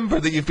always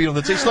remember that you've been on the.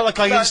 It's not like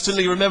I That's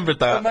instantly remembered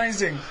that.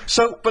 Amazing.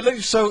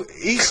 So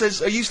he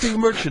says, "Are you Stephen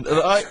Merchant?"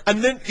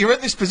 And then you're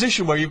in this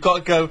position where you've got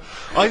to go.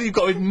 Either you've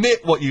got to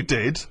admit what you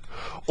did,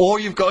 or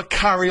you've got to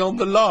carry on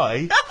the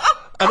lie.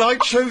 And I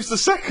chose the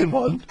second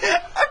one.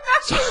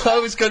 So I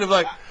was kind of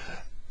like,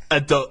 I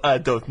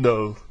don't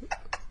know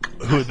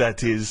who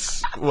that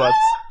is. What?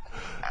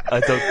 I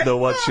don't know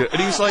what you're. And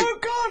he was like, Oh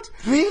God.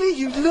 "Really?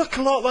 You look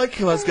a lot like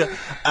him." I was going,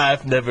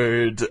 "I've never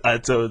heard. I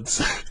don't."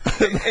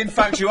 In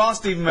fact, you are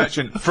Stephen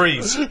Merchant.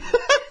 Freeze.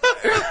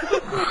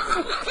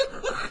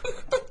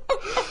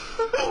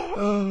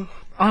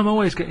 I'm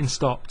always getting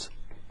stopped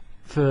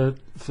for.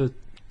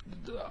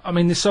 I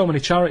mean, there's so many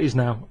charities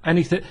now.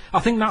 Anything. I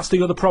think that's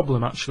the other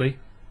problem, actually,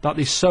 that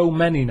there's so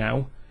many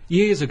now.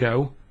 Years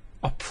ago,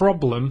 a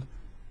problem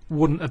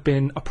wouldn't have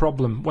been a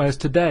problem, whereas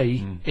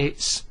today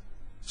it's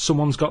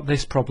someone's got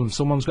this problem,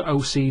 someone's got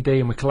OCD,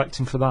 and we're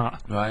collecting for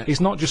that. Right. It's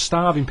not just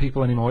starving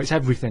people anymore; it's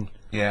everything.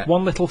 Yeah.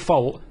 One little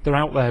fault, they're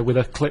out there with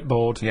a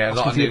clipboard. Yeah, a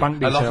lot, asking of for your new, bank a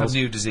details. lot of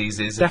new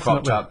diseases have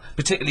cropped Definitely. up,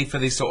 particularly for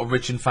these sort of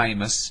rich and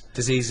famous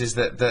diseases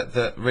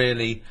that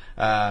really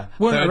Weren't third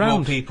world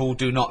around. people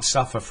do not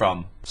suffer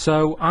from.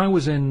 So I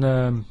was in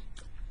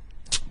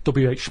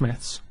W.H.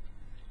 Smith's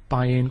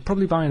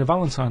probably buying a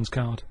Valentine's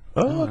card.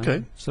 Oh,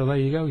 okay. So there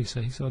you go, you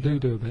see. So I do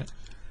a bit.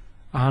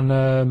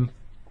 And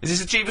Is this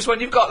the cheapest one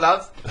you've got,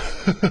 love?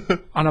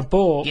 I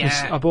bought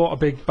Yeah. I bought a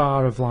big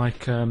bar of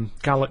like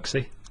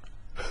Galaxy.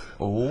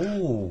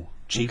 Oh,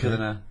 cheaper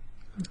than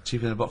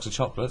a box of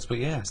chocolates, but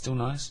yeah, still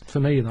nice. For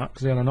me, that,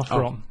 because they had an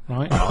offer on,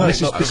 right? Oh,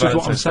 this not is for what I'm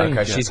Valentine's saying.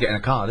 Okay, she's getting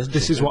a card, isn't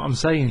This she? is what I'm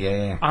saying.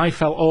 Yeah. I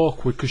felt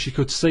awkward because she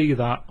could see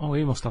that, oh,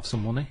 he must have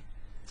some money.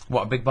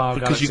 What, a big bar of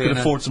Because you Galaxy could and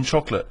a- afford some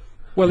chocolate.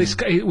 Well,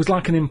 it was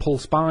like an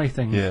impulse buy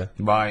thing. Yeah.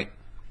 Right,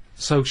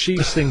 So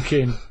she's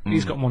thinking,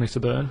 he's got money to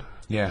burn.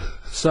 yeah.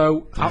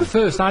 So at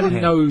first I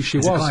didn't know who she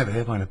There's a was. guy over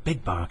here buying a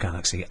big bar of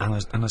Galaxy and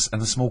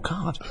a small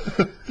card.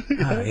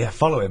 Yeah,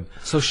 follow him.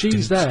 So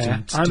she's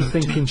there. I'm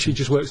thinking she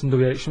just works in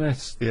W.H.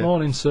 Smith's. Yeah.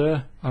 Morning,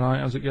 sir. All right,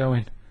 how's it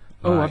going?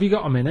 Oh, Right. have you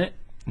got a minute?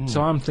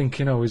 So I'm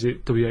thinking, oh, is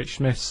it W.H.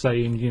 Smith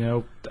saying,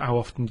 how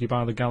often do you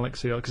buy the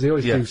Galaxy? Because they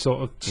always Yeah. do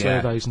sort of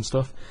surveys and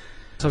stuff.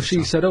 So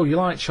she said, oh, you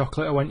like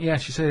chocolate? I went, yeah.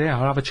 She said, yeah,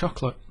 I'll have a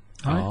chocolate.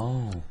 Right?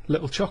 Oh.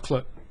 Little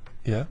chocolate.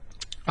 Yeah.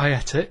 I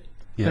ate it.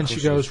 Yeah, Then of she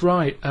course she goes,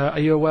 right, are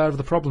you aware of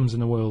the problems in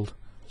the world?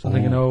 So I'm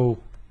thinking, oh,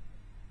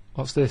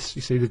 what's this?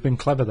 You see, they've been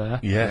clever there.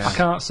 Yes. I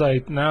can't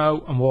say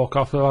no and walk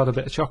off. I'll have a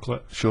bit of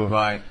chocolate. Sure.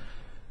 Right.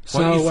 So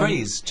Why don't you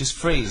freeze? Just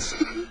freeze.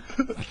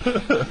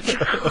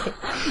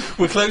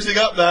 We're closing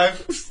up now.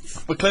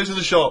 We're closing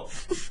the shop.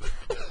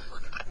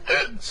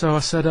 So I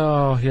said,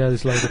 oh, yeah,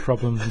 there's loads of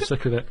problems. I'm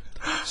sick of it.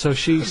 So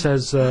she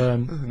says, No,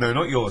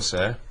 not yours,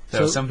 sir. There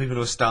So- are some people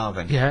who are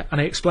starving. yeah,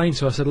 and I explained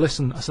to her, I said,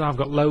 listen, I've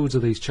got loads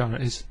of these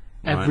charities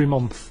every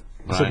month.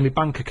 I said, Right. my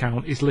bank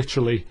account is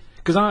literally,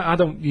 because I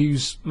don't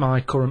use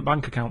my current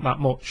bank account that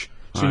much.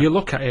 So Right. you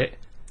look at it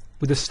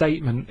with a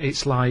statement,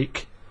 it's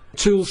like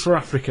Tools for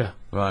Africa,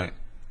 Right.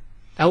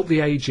 Help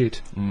the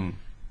Aged,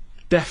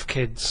 Deaf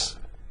Kids,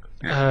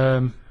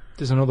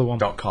 there's another one.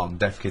 .com,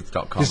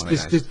 deafkids.com.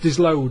 There's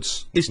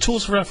loads. Is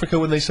Tools for Africa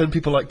when they send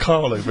people like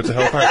Carl over to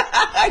help out?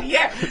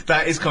 Yeah,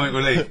 that is Comic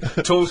Relief.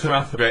 Tools for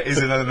Africa is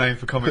another name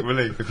for Comic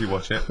Relief if you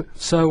watch it.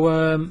 So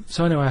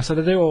anyway, I said,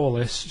 I do all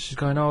this. She's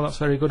going, oh, that's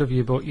very good of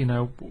you, but,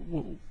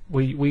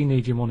 we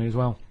need your money as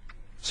well.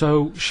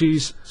 So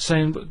she's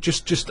saying, but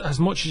just as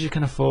much as you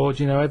can afford,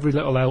 every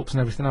little helps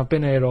and everything. I've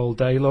been here all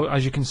day. Look,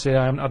 as you can see,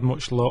 I haven't had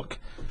much luck.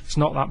 It's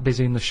not that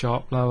busy in the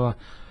shop, blah, blah.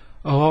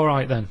 Oh, all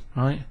right then,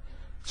 right?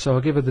 So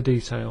I give her the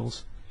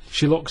details.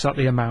 She looks at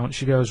the amount.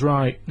 She goes,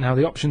 right, now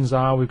the options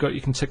are,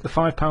 you can tick the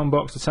 £5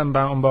 box, the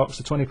 £10 box,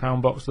 the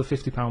 £20 box, the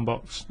 £50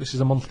 box. This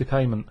is a monthly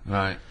payment.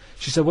 Right.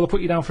 She said, well, I'll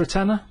put you down for a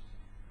tenner.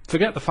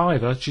 Forget the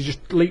fiver. She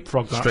just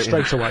leapfrogged that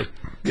straight away.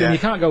 Yeah. And you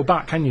can't go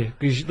back, can you?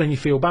 Because then you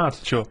feel bad.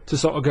 Sure. To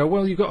sort of go,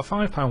 well, you've got a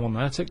 £5 one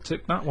there.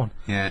 Tick that one.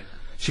 Yeah.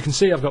 She can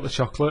see I've got the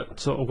chocolate,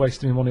 sort of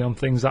wasting my money on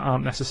things that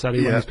aren't necessary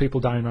when Yeah. there's people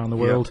dying around the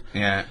world.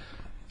 Yeah.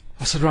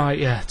 I said, right,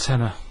 yeah,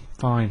 tenner,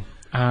 fine.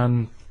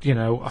 And,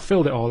 I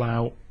filled it all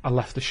out. I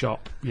left the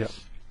shop. Yeah.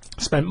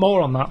 Spent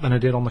more on that than I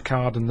did on the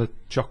card and the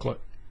chocolate.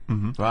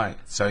 Right.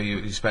 So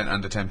you spent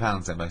under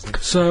 £10 then,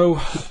 basically. So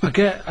I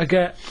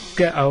get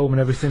home and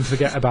everything,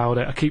 forget about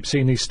it. I keep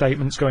seeing these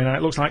statements going out.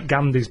 It looks like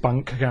Gandhi's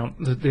bank account,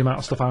 the amount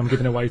of stuff I'm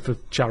giving away for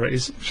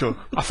charities. Sure.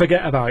 I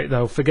forget about it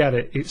though, forget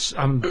it.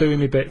 I'm doing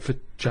my bit for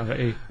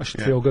charity. I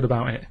should feel good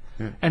about it.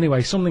 Yeah.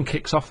 Anyway, something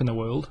kicks off in the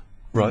world.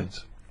 Right.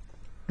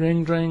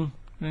 Ring, ring,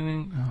 ring,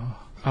 ring. Oh.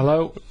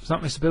 Hello? Is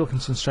that Mr.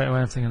 Pilkington? Straight away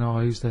I'm thinking, oh,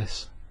 who's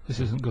this? This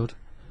isn't good.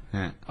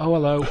 Yeah. Oh,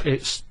 hello,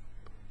 it's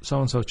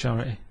so-and-so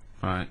charity.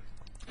 Right.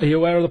 Are you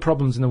aware of the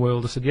problems in the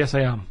world? I said, yes,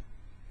 I am.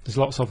 There's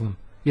lots of them.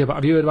 Yeah, but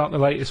have you heard about the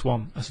latest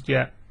one? I said,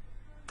 yeah.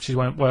 She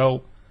went,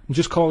 well, I'm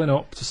just calling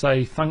up to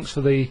say thanks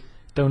for the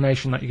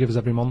donation that you give us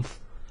every month,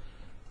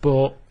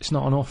 but it's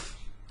not enough.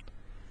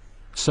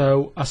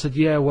 So I said,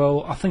 yeah,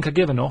 well, I think I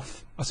give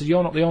enough. I said,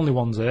 you're not the only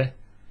ones here.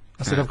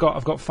 I said, I've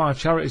got 5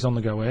 charities on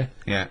the go here.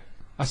 Yeah.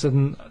 I said,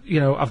 and, you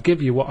know, I've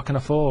give you what I can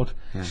afford.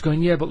 Yeah. She's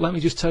going, yeah, but let me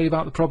just tell you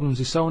about the problems.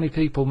 There's so many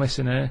people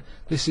missing here.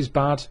 This is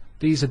bad.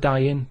 These are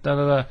dying. Da,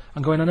 da, da.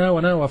 I'm going, I know.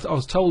 I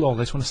was told all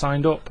this when I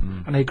signed up,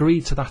 and I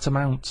agreed to that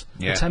amount.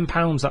 Yeah. The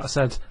 £10 that I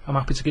said I'm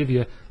happy to give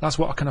you, that's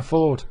what I can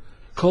afford.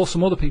 Call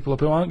some other people up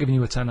who aren't giving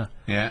you a tenner.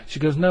 Yeah. She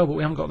goes, no, but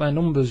we haven't got their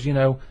numbers, you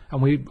know,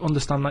 and we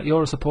understand that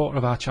you're a supporter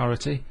of our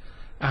charity,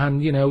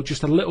 and, you know,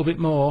 just a little bit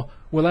more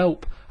will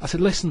help. I said,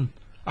 listen,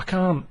 I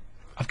can't.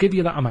 I've given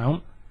you that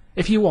amount.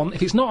 If you want,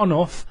 if it's not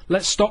enough,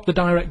 let's stop the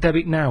direct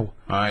debit now.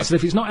 Right. I said,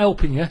 if it's not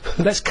helping you,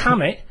 let's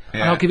can it,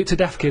 and I'll give it to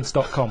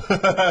deafkids.com.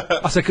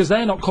 I said, because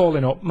they're not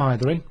calling up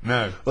mithering.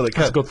 No. Well, they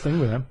That's a can. good thing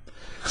with them.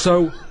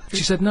 So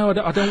she said, no,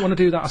 I don't want to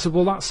do that. I said,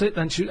 well, that's it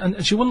then.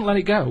 And she wouldn't let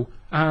it go.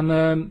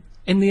 And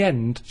in the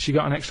end, she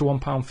got an extra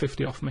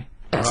 £1.50 off me.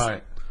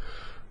 Right.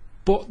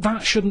 But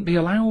that shouldn't be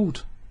allowed.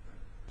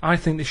 I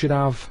think they should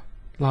have,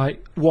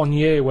 like, 1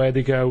 year where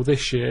they go,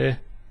 this year,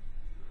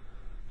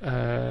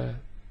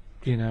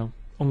 you know,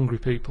 hungry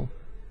people.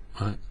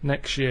 Right.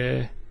 Next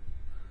year,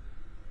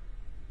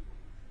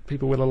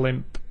 people with a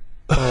limp.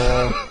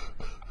 Or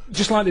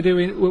just like they do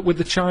with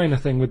the China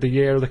thing, with the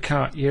year of the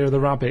cat, year of the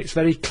rabbit. It's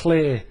very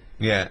clear.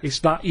 Yeah. It's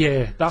that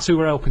year. That's who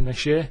we're helping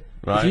this year.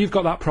 Right. If you've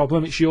got that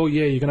problem, it's your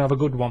year. You're going to have a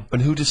good one.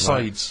 And who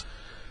decides?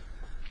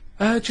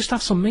 Just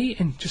have some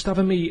meeting. Just have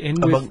a meeting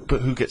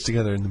But who gets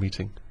together in the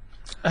meeting?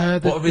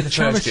 with What would be the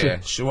first charity.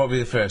 year? What would be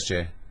the first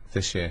year?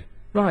 This year?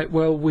 Right,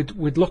 well,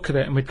 we'd look at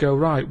it and we'd go,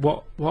 right,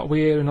 what are we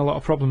hearing a lot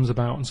of problems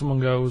about? And someone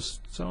goes,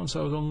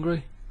 so-and-so's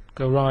hungry.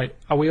 Go, right,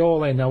 are we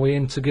all in? Are we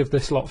in to give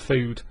this lot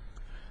food?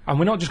 And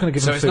we're not just going to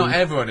give So them it's food. not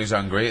everyone who's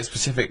hungry, it's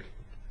specific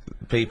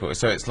people.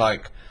 So it's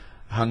like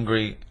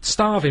hungry...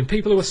 Starving,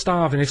 people who are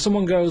starving. If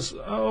someone goes,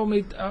 oh,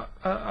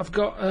 I've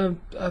got,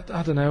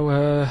 I don't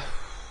know,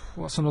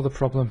 what's another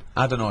problem?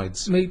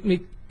 Adenoids.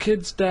 Me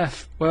kid's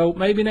deaf. Well,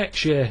 maybe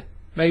next year.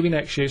 Maybe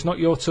next year. It's not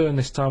your turn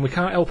this time. We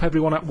can't help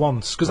everyone at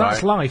once. Because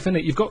that's Right. life, isn't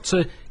it? You've got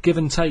to give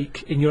and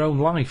take in your own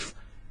life.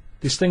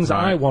 There's things that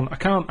I Right. want. I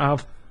can't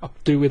have. I'll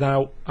do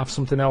without. Have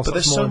something else But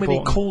that's there's more so many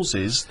important.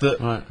 causes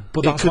that Right. But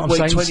it that's could what I'm wait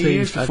saying, 20 Steve.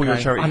 years before your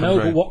Okay. charity I can know,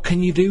 grow. but what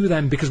can you do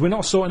then? Because we're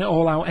not sorting it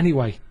all out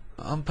anyway.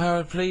 I'm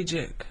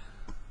paraplegic.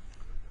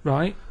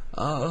 Right?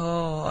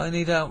 Oh, I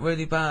need help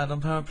really bad. I'm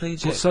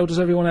paraplegic. But so does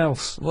everyone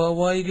else. Well,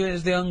 why are you giving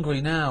us the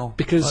hungry now?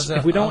 Because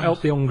if we don't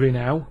help the hungry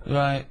now,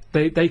 Right,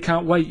 they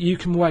can't wait. You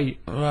can wait.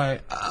 right.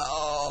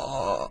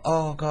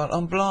 Oh, God,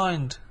 I'm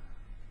blind.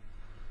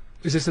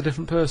 Is this a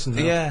different person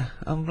now? Yeah,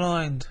 I'm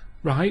blind.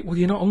 Right? Well,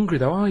 you're not hungry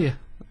though, are you?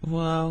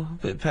 Well, a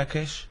bit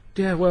peckish.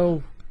 Yeah,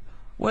 well...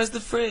 Where's the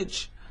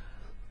fridge?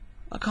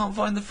 I can't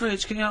find the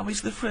fridge. Can you help me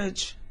to the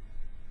fridge?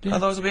 Yeah.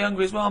 Otherwise I'll be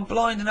hungry as well. I'm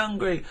blind and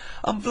hungry.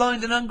 I'm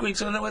blind and hungry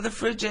because I don't know where the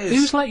fridge is.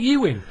 Who's like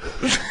you in?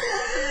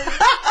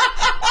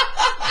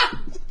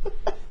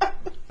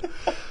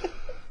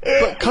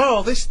 But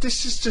Carl, this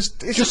is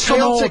just it's Just a some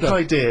chaotic order.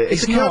 idea. It's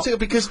It's a chaotic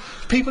because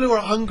people who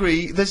are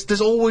hungry, there's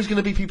always going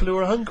to be people who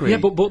are hungry. Yeah,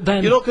 but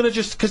then... You're not going to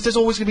just because there's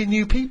always going to be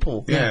new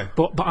people. Yeah.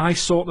 But I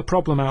sort the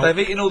problem out. They've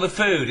eaten all the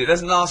food. It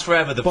doesn't last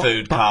forever, the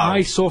food, but Carl.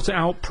 I sort it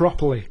out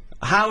properly.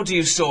 How do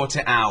you sort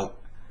it out?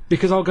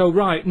 Because I'll go,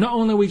 right, not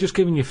only are we just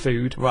giving you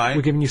food, Right.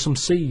 we're giving you some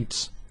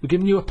seeds. We're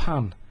giving you a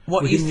pan.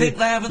 What, We're you giving think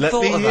they haven't Let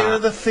thought me of hear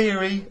that? the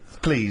theory,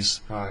 please.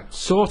 Right,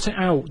 Sort it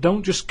out.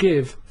 Don't just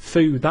give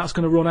food. That's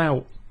going to run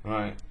out.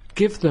 right.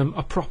 Give them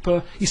a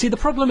proper... You see, the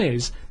problem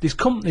is, there's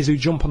companies who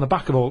jump on the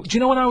back of all... Do you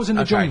know when I was in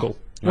the Okay. jungle?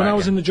 When Right, I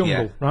was yeah. in the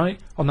jungle, Yeah. right?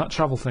 On that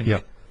travel thing. Yeah.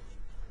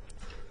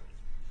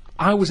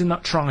 I was in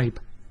that tribe,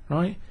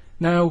 right?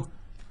 Now,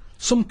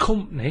 some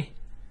company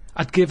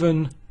had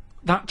given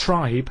that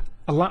tribe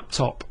a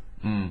laptop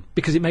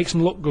because it makes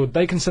them look good.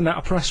 They can send out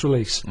a press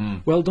release.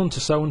 Well done to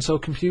so-and-so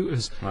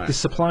computers. Right. They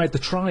supplied the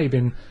tribe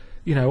in,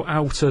 you know,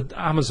 out at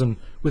Amazon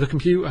with a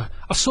computer.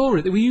 I saw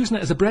it. They were using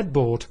it as a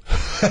breadboard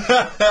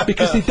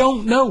because they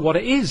don't know what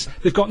it is.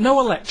 They've got no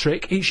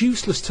electric. It's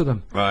useless to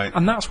them. Right.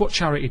 And that's what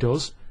charity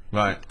does.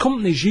 Right.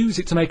 Companies use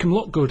it to make them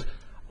look good.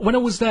 When I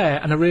was there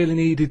and I really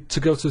needed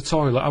to go to the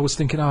toilet, I was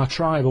thinking, our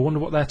tribe, I wonder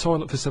what their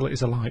toilet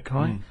facilities are like,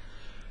 right?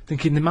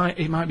 Thinking it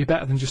might be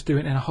better than just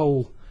doing it in a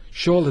hole.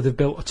 Surely they've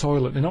built a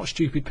toilet. They're not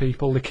stupid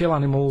people. They kill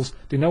animals.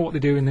 They know what they're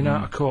doing. They know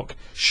how to cook.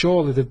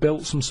 Surely they've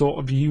built some sort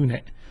of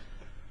unit.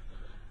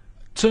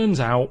 Turns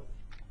out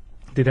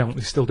they don't.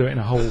 They still do it in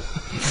a hole.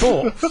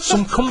 But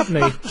some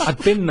company had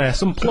been there,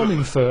 some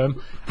plumbing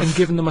firm, and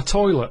given them a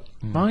toilet,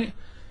 right?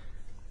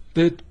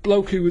 The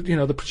bloke who, you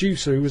know, the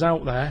producer who was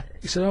out there,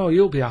 he said, "Oh,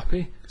 you'll be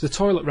happy. There's a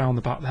toilet round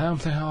the back there." I'm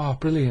thinking, "Oh,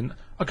 brilliant."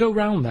 I go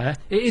round there.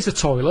 It is a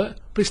toilet,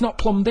 but it's not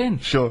plumbed in.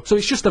 Sure. So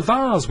it's just a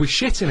vase with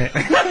shit in it.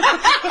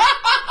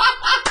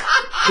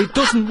 It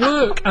doesn't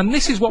work, and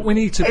this is what we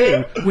need to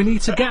do. We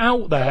need to get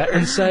out there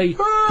and say,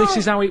 this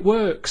is how it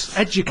works.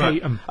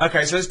 Educate them.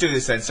 Okay, so let's do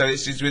this then. So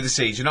it's with the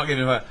seeds. You're not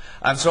giving them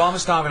a... so I'm a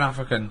starving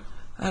African.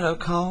 Hello,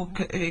 Carl.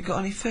 Have you got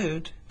any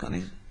food? Got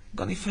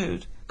any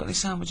food? Got any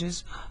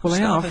sandwiches? Well, I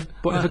have,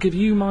 but if I give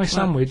you my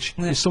sandwich,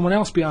 there's someone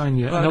else behind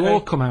you, and they'll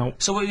all come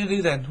out. So what are you going to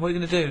do then? What are you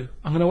going to do?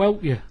 I'm going to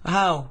help you.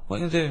 How? What are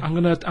you going to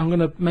do? I'm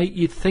gonna make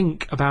you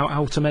think about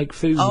how to make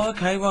food. Oh,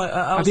 okay, right.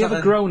 Have you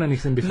ever grown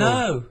anything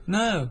before?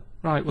 No.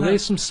 Right, well,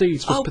 here's some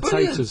seeds for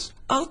potatoes. Brilliant.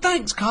 Oh,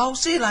 thanks, Carl.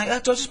 See you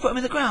later. Do I just put them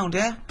in the ground,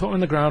 yeah? Put them in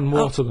the ground and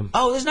water them.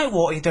 Oh, there's no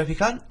water, you dopey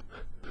cunt.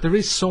 There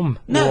is some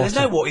No, water. there's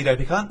no water, you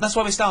dopey cunt. That's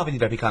why we're starving, you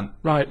dopey cunt.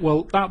 Right,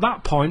 well, at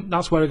that point,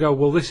 that's where I go,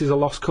 well, this is a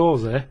lost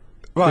cause here.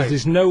 Right.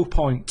 There's no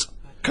point.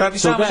 Can I have your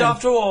sandwich then,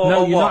 after all?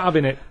 No, or you're what? not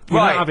having it. You're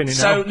right, not having it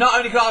so now. not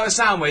only can I have a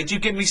sandwich, you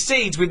give me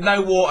seeds with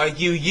no water,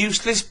 you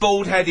useless,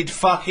 bald-headed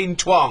fucking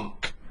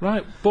twonk.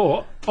 Right,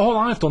 but all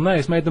I've done there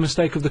is made the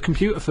mistake of the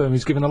computer firm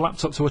who's given a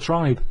laptop to a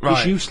tribe. Right.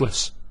 It's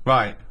useless.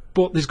 Right.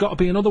 But there's got to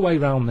be another way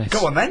round this.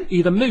 Go on, then.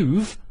 Either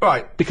move,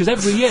 Right. because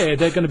every year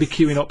they're going to be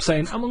queuing up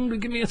saying, "I'm hungry,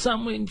 give me a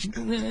sandwich."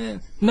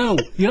 No,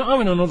 you're not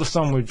having another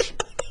sandwich.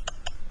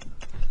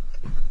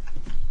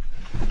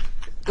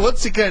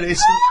 Once again,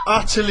 it's an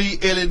utterly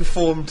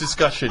ill-informed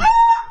discussion.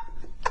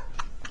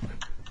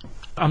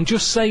 I'm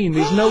just saying,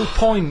 there's no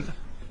point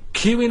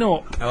queuing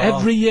up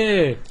every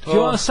year. If you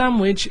want a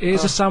sandwich,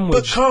 here's a sandwich.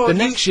 But Carl, the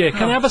next year,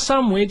 can I have a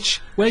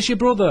sandwich? Where's your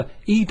brother?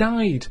 He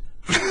died.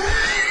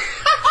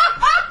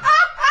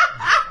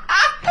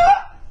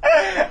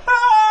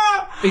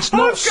 It's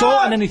not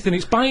sorting anything,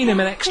 it's buying him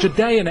an extra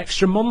day, an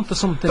extra month or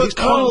something. But It's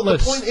Carl, the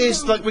pointless. point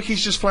is, like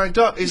Ricky's just flagged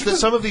up, is that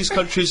some of these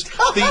countries,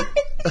 the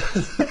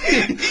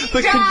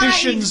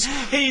conditions,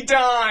 He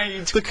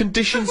died! the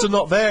conditions are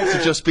not there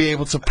to just be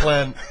able to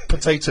plant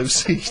potato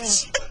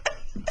seeds.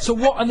 So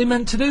what are they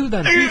meant to do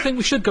then? Do you think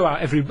we should go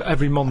out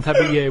every month,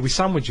 every year with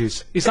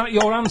sandwiches? Is that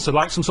your answer,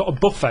 like some sort of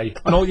buffet,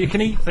 an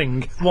all-you-can-eat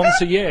thing once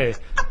a year?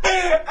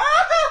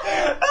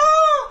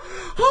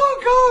 Oh,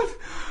 God!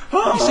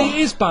 You see,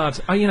 it is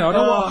bad. I don't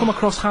want to come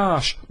across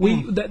harsh.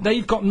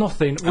 They've got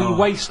nothing. We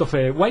waste stuff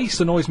here.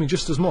 Waste annoys me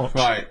just as much.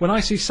 Right. When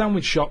I see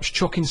sandwich shops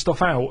chucking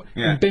stuff out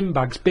in bin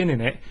bags, binning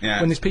it,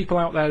 when there's people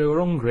out there who are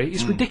hungry,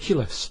 it's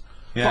ridiculous.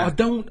 Yeah.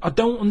 But I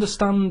don't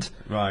understand.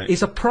 Right.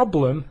 It's a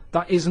problem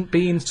that isn't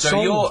being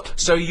solved.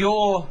 So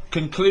your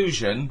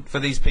conclusion for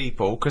these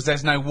people, because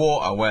there's no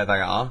water where they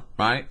are,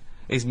 right,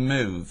 is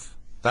move.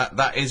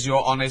 That is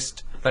your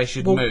honest. They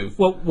should move.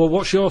 Well,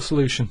 what's your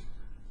solution?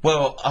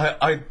 Well,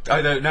 I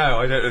don't know.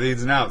 I don't know the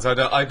ins and outs.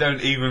 I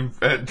don't even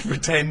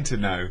pretend to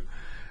know.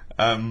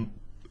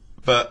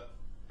 But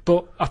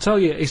I tell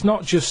you, it's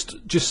not just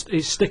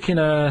it's sticking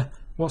a,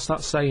 what's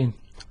that saying?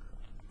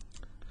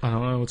 I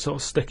don't know, it's sort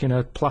of sticking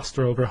a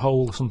plaster over a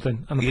hole or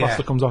something, and the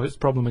plaster comes off, it's a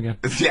problem again.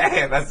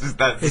 yeah, that's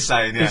the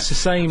saying. Yeah, it's the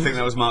same. I think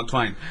that was Mark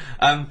Twain.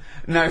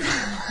 No,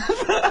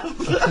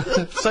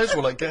 Sounds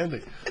more like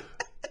Gandhi.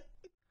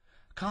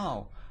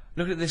 Carl,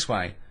 look at it this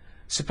way.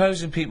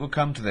 Supposing people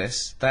come to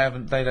this, they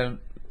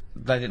didn't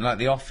like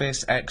The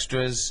Office,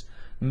 Extras,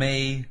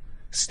 me,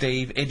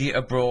 Steve, Idiot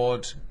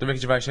Abroad, the Ricky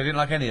Gervais show. They didn't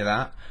like any of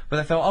that, but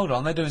they thought, hold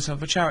on, they're doing something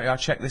for charity. I'll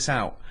check this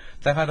out.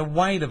 They've had a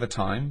whale of a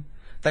time.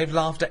 They've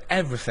laughed at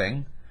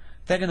everything.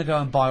 They're going to go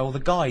and buy all the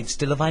guides,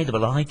 still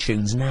available on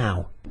iTunes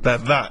now.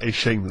 That is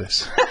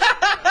shameless.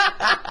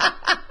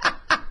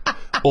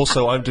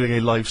 Also, I'm doing a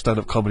live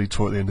stand-up comedy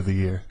tour at the end of the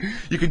year.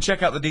 You can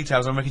check out the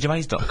details on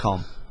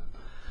rickygervais.com.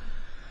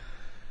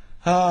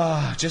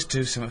 Just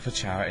do something for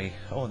charity,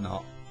 or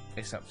not.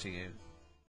 It's up to you.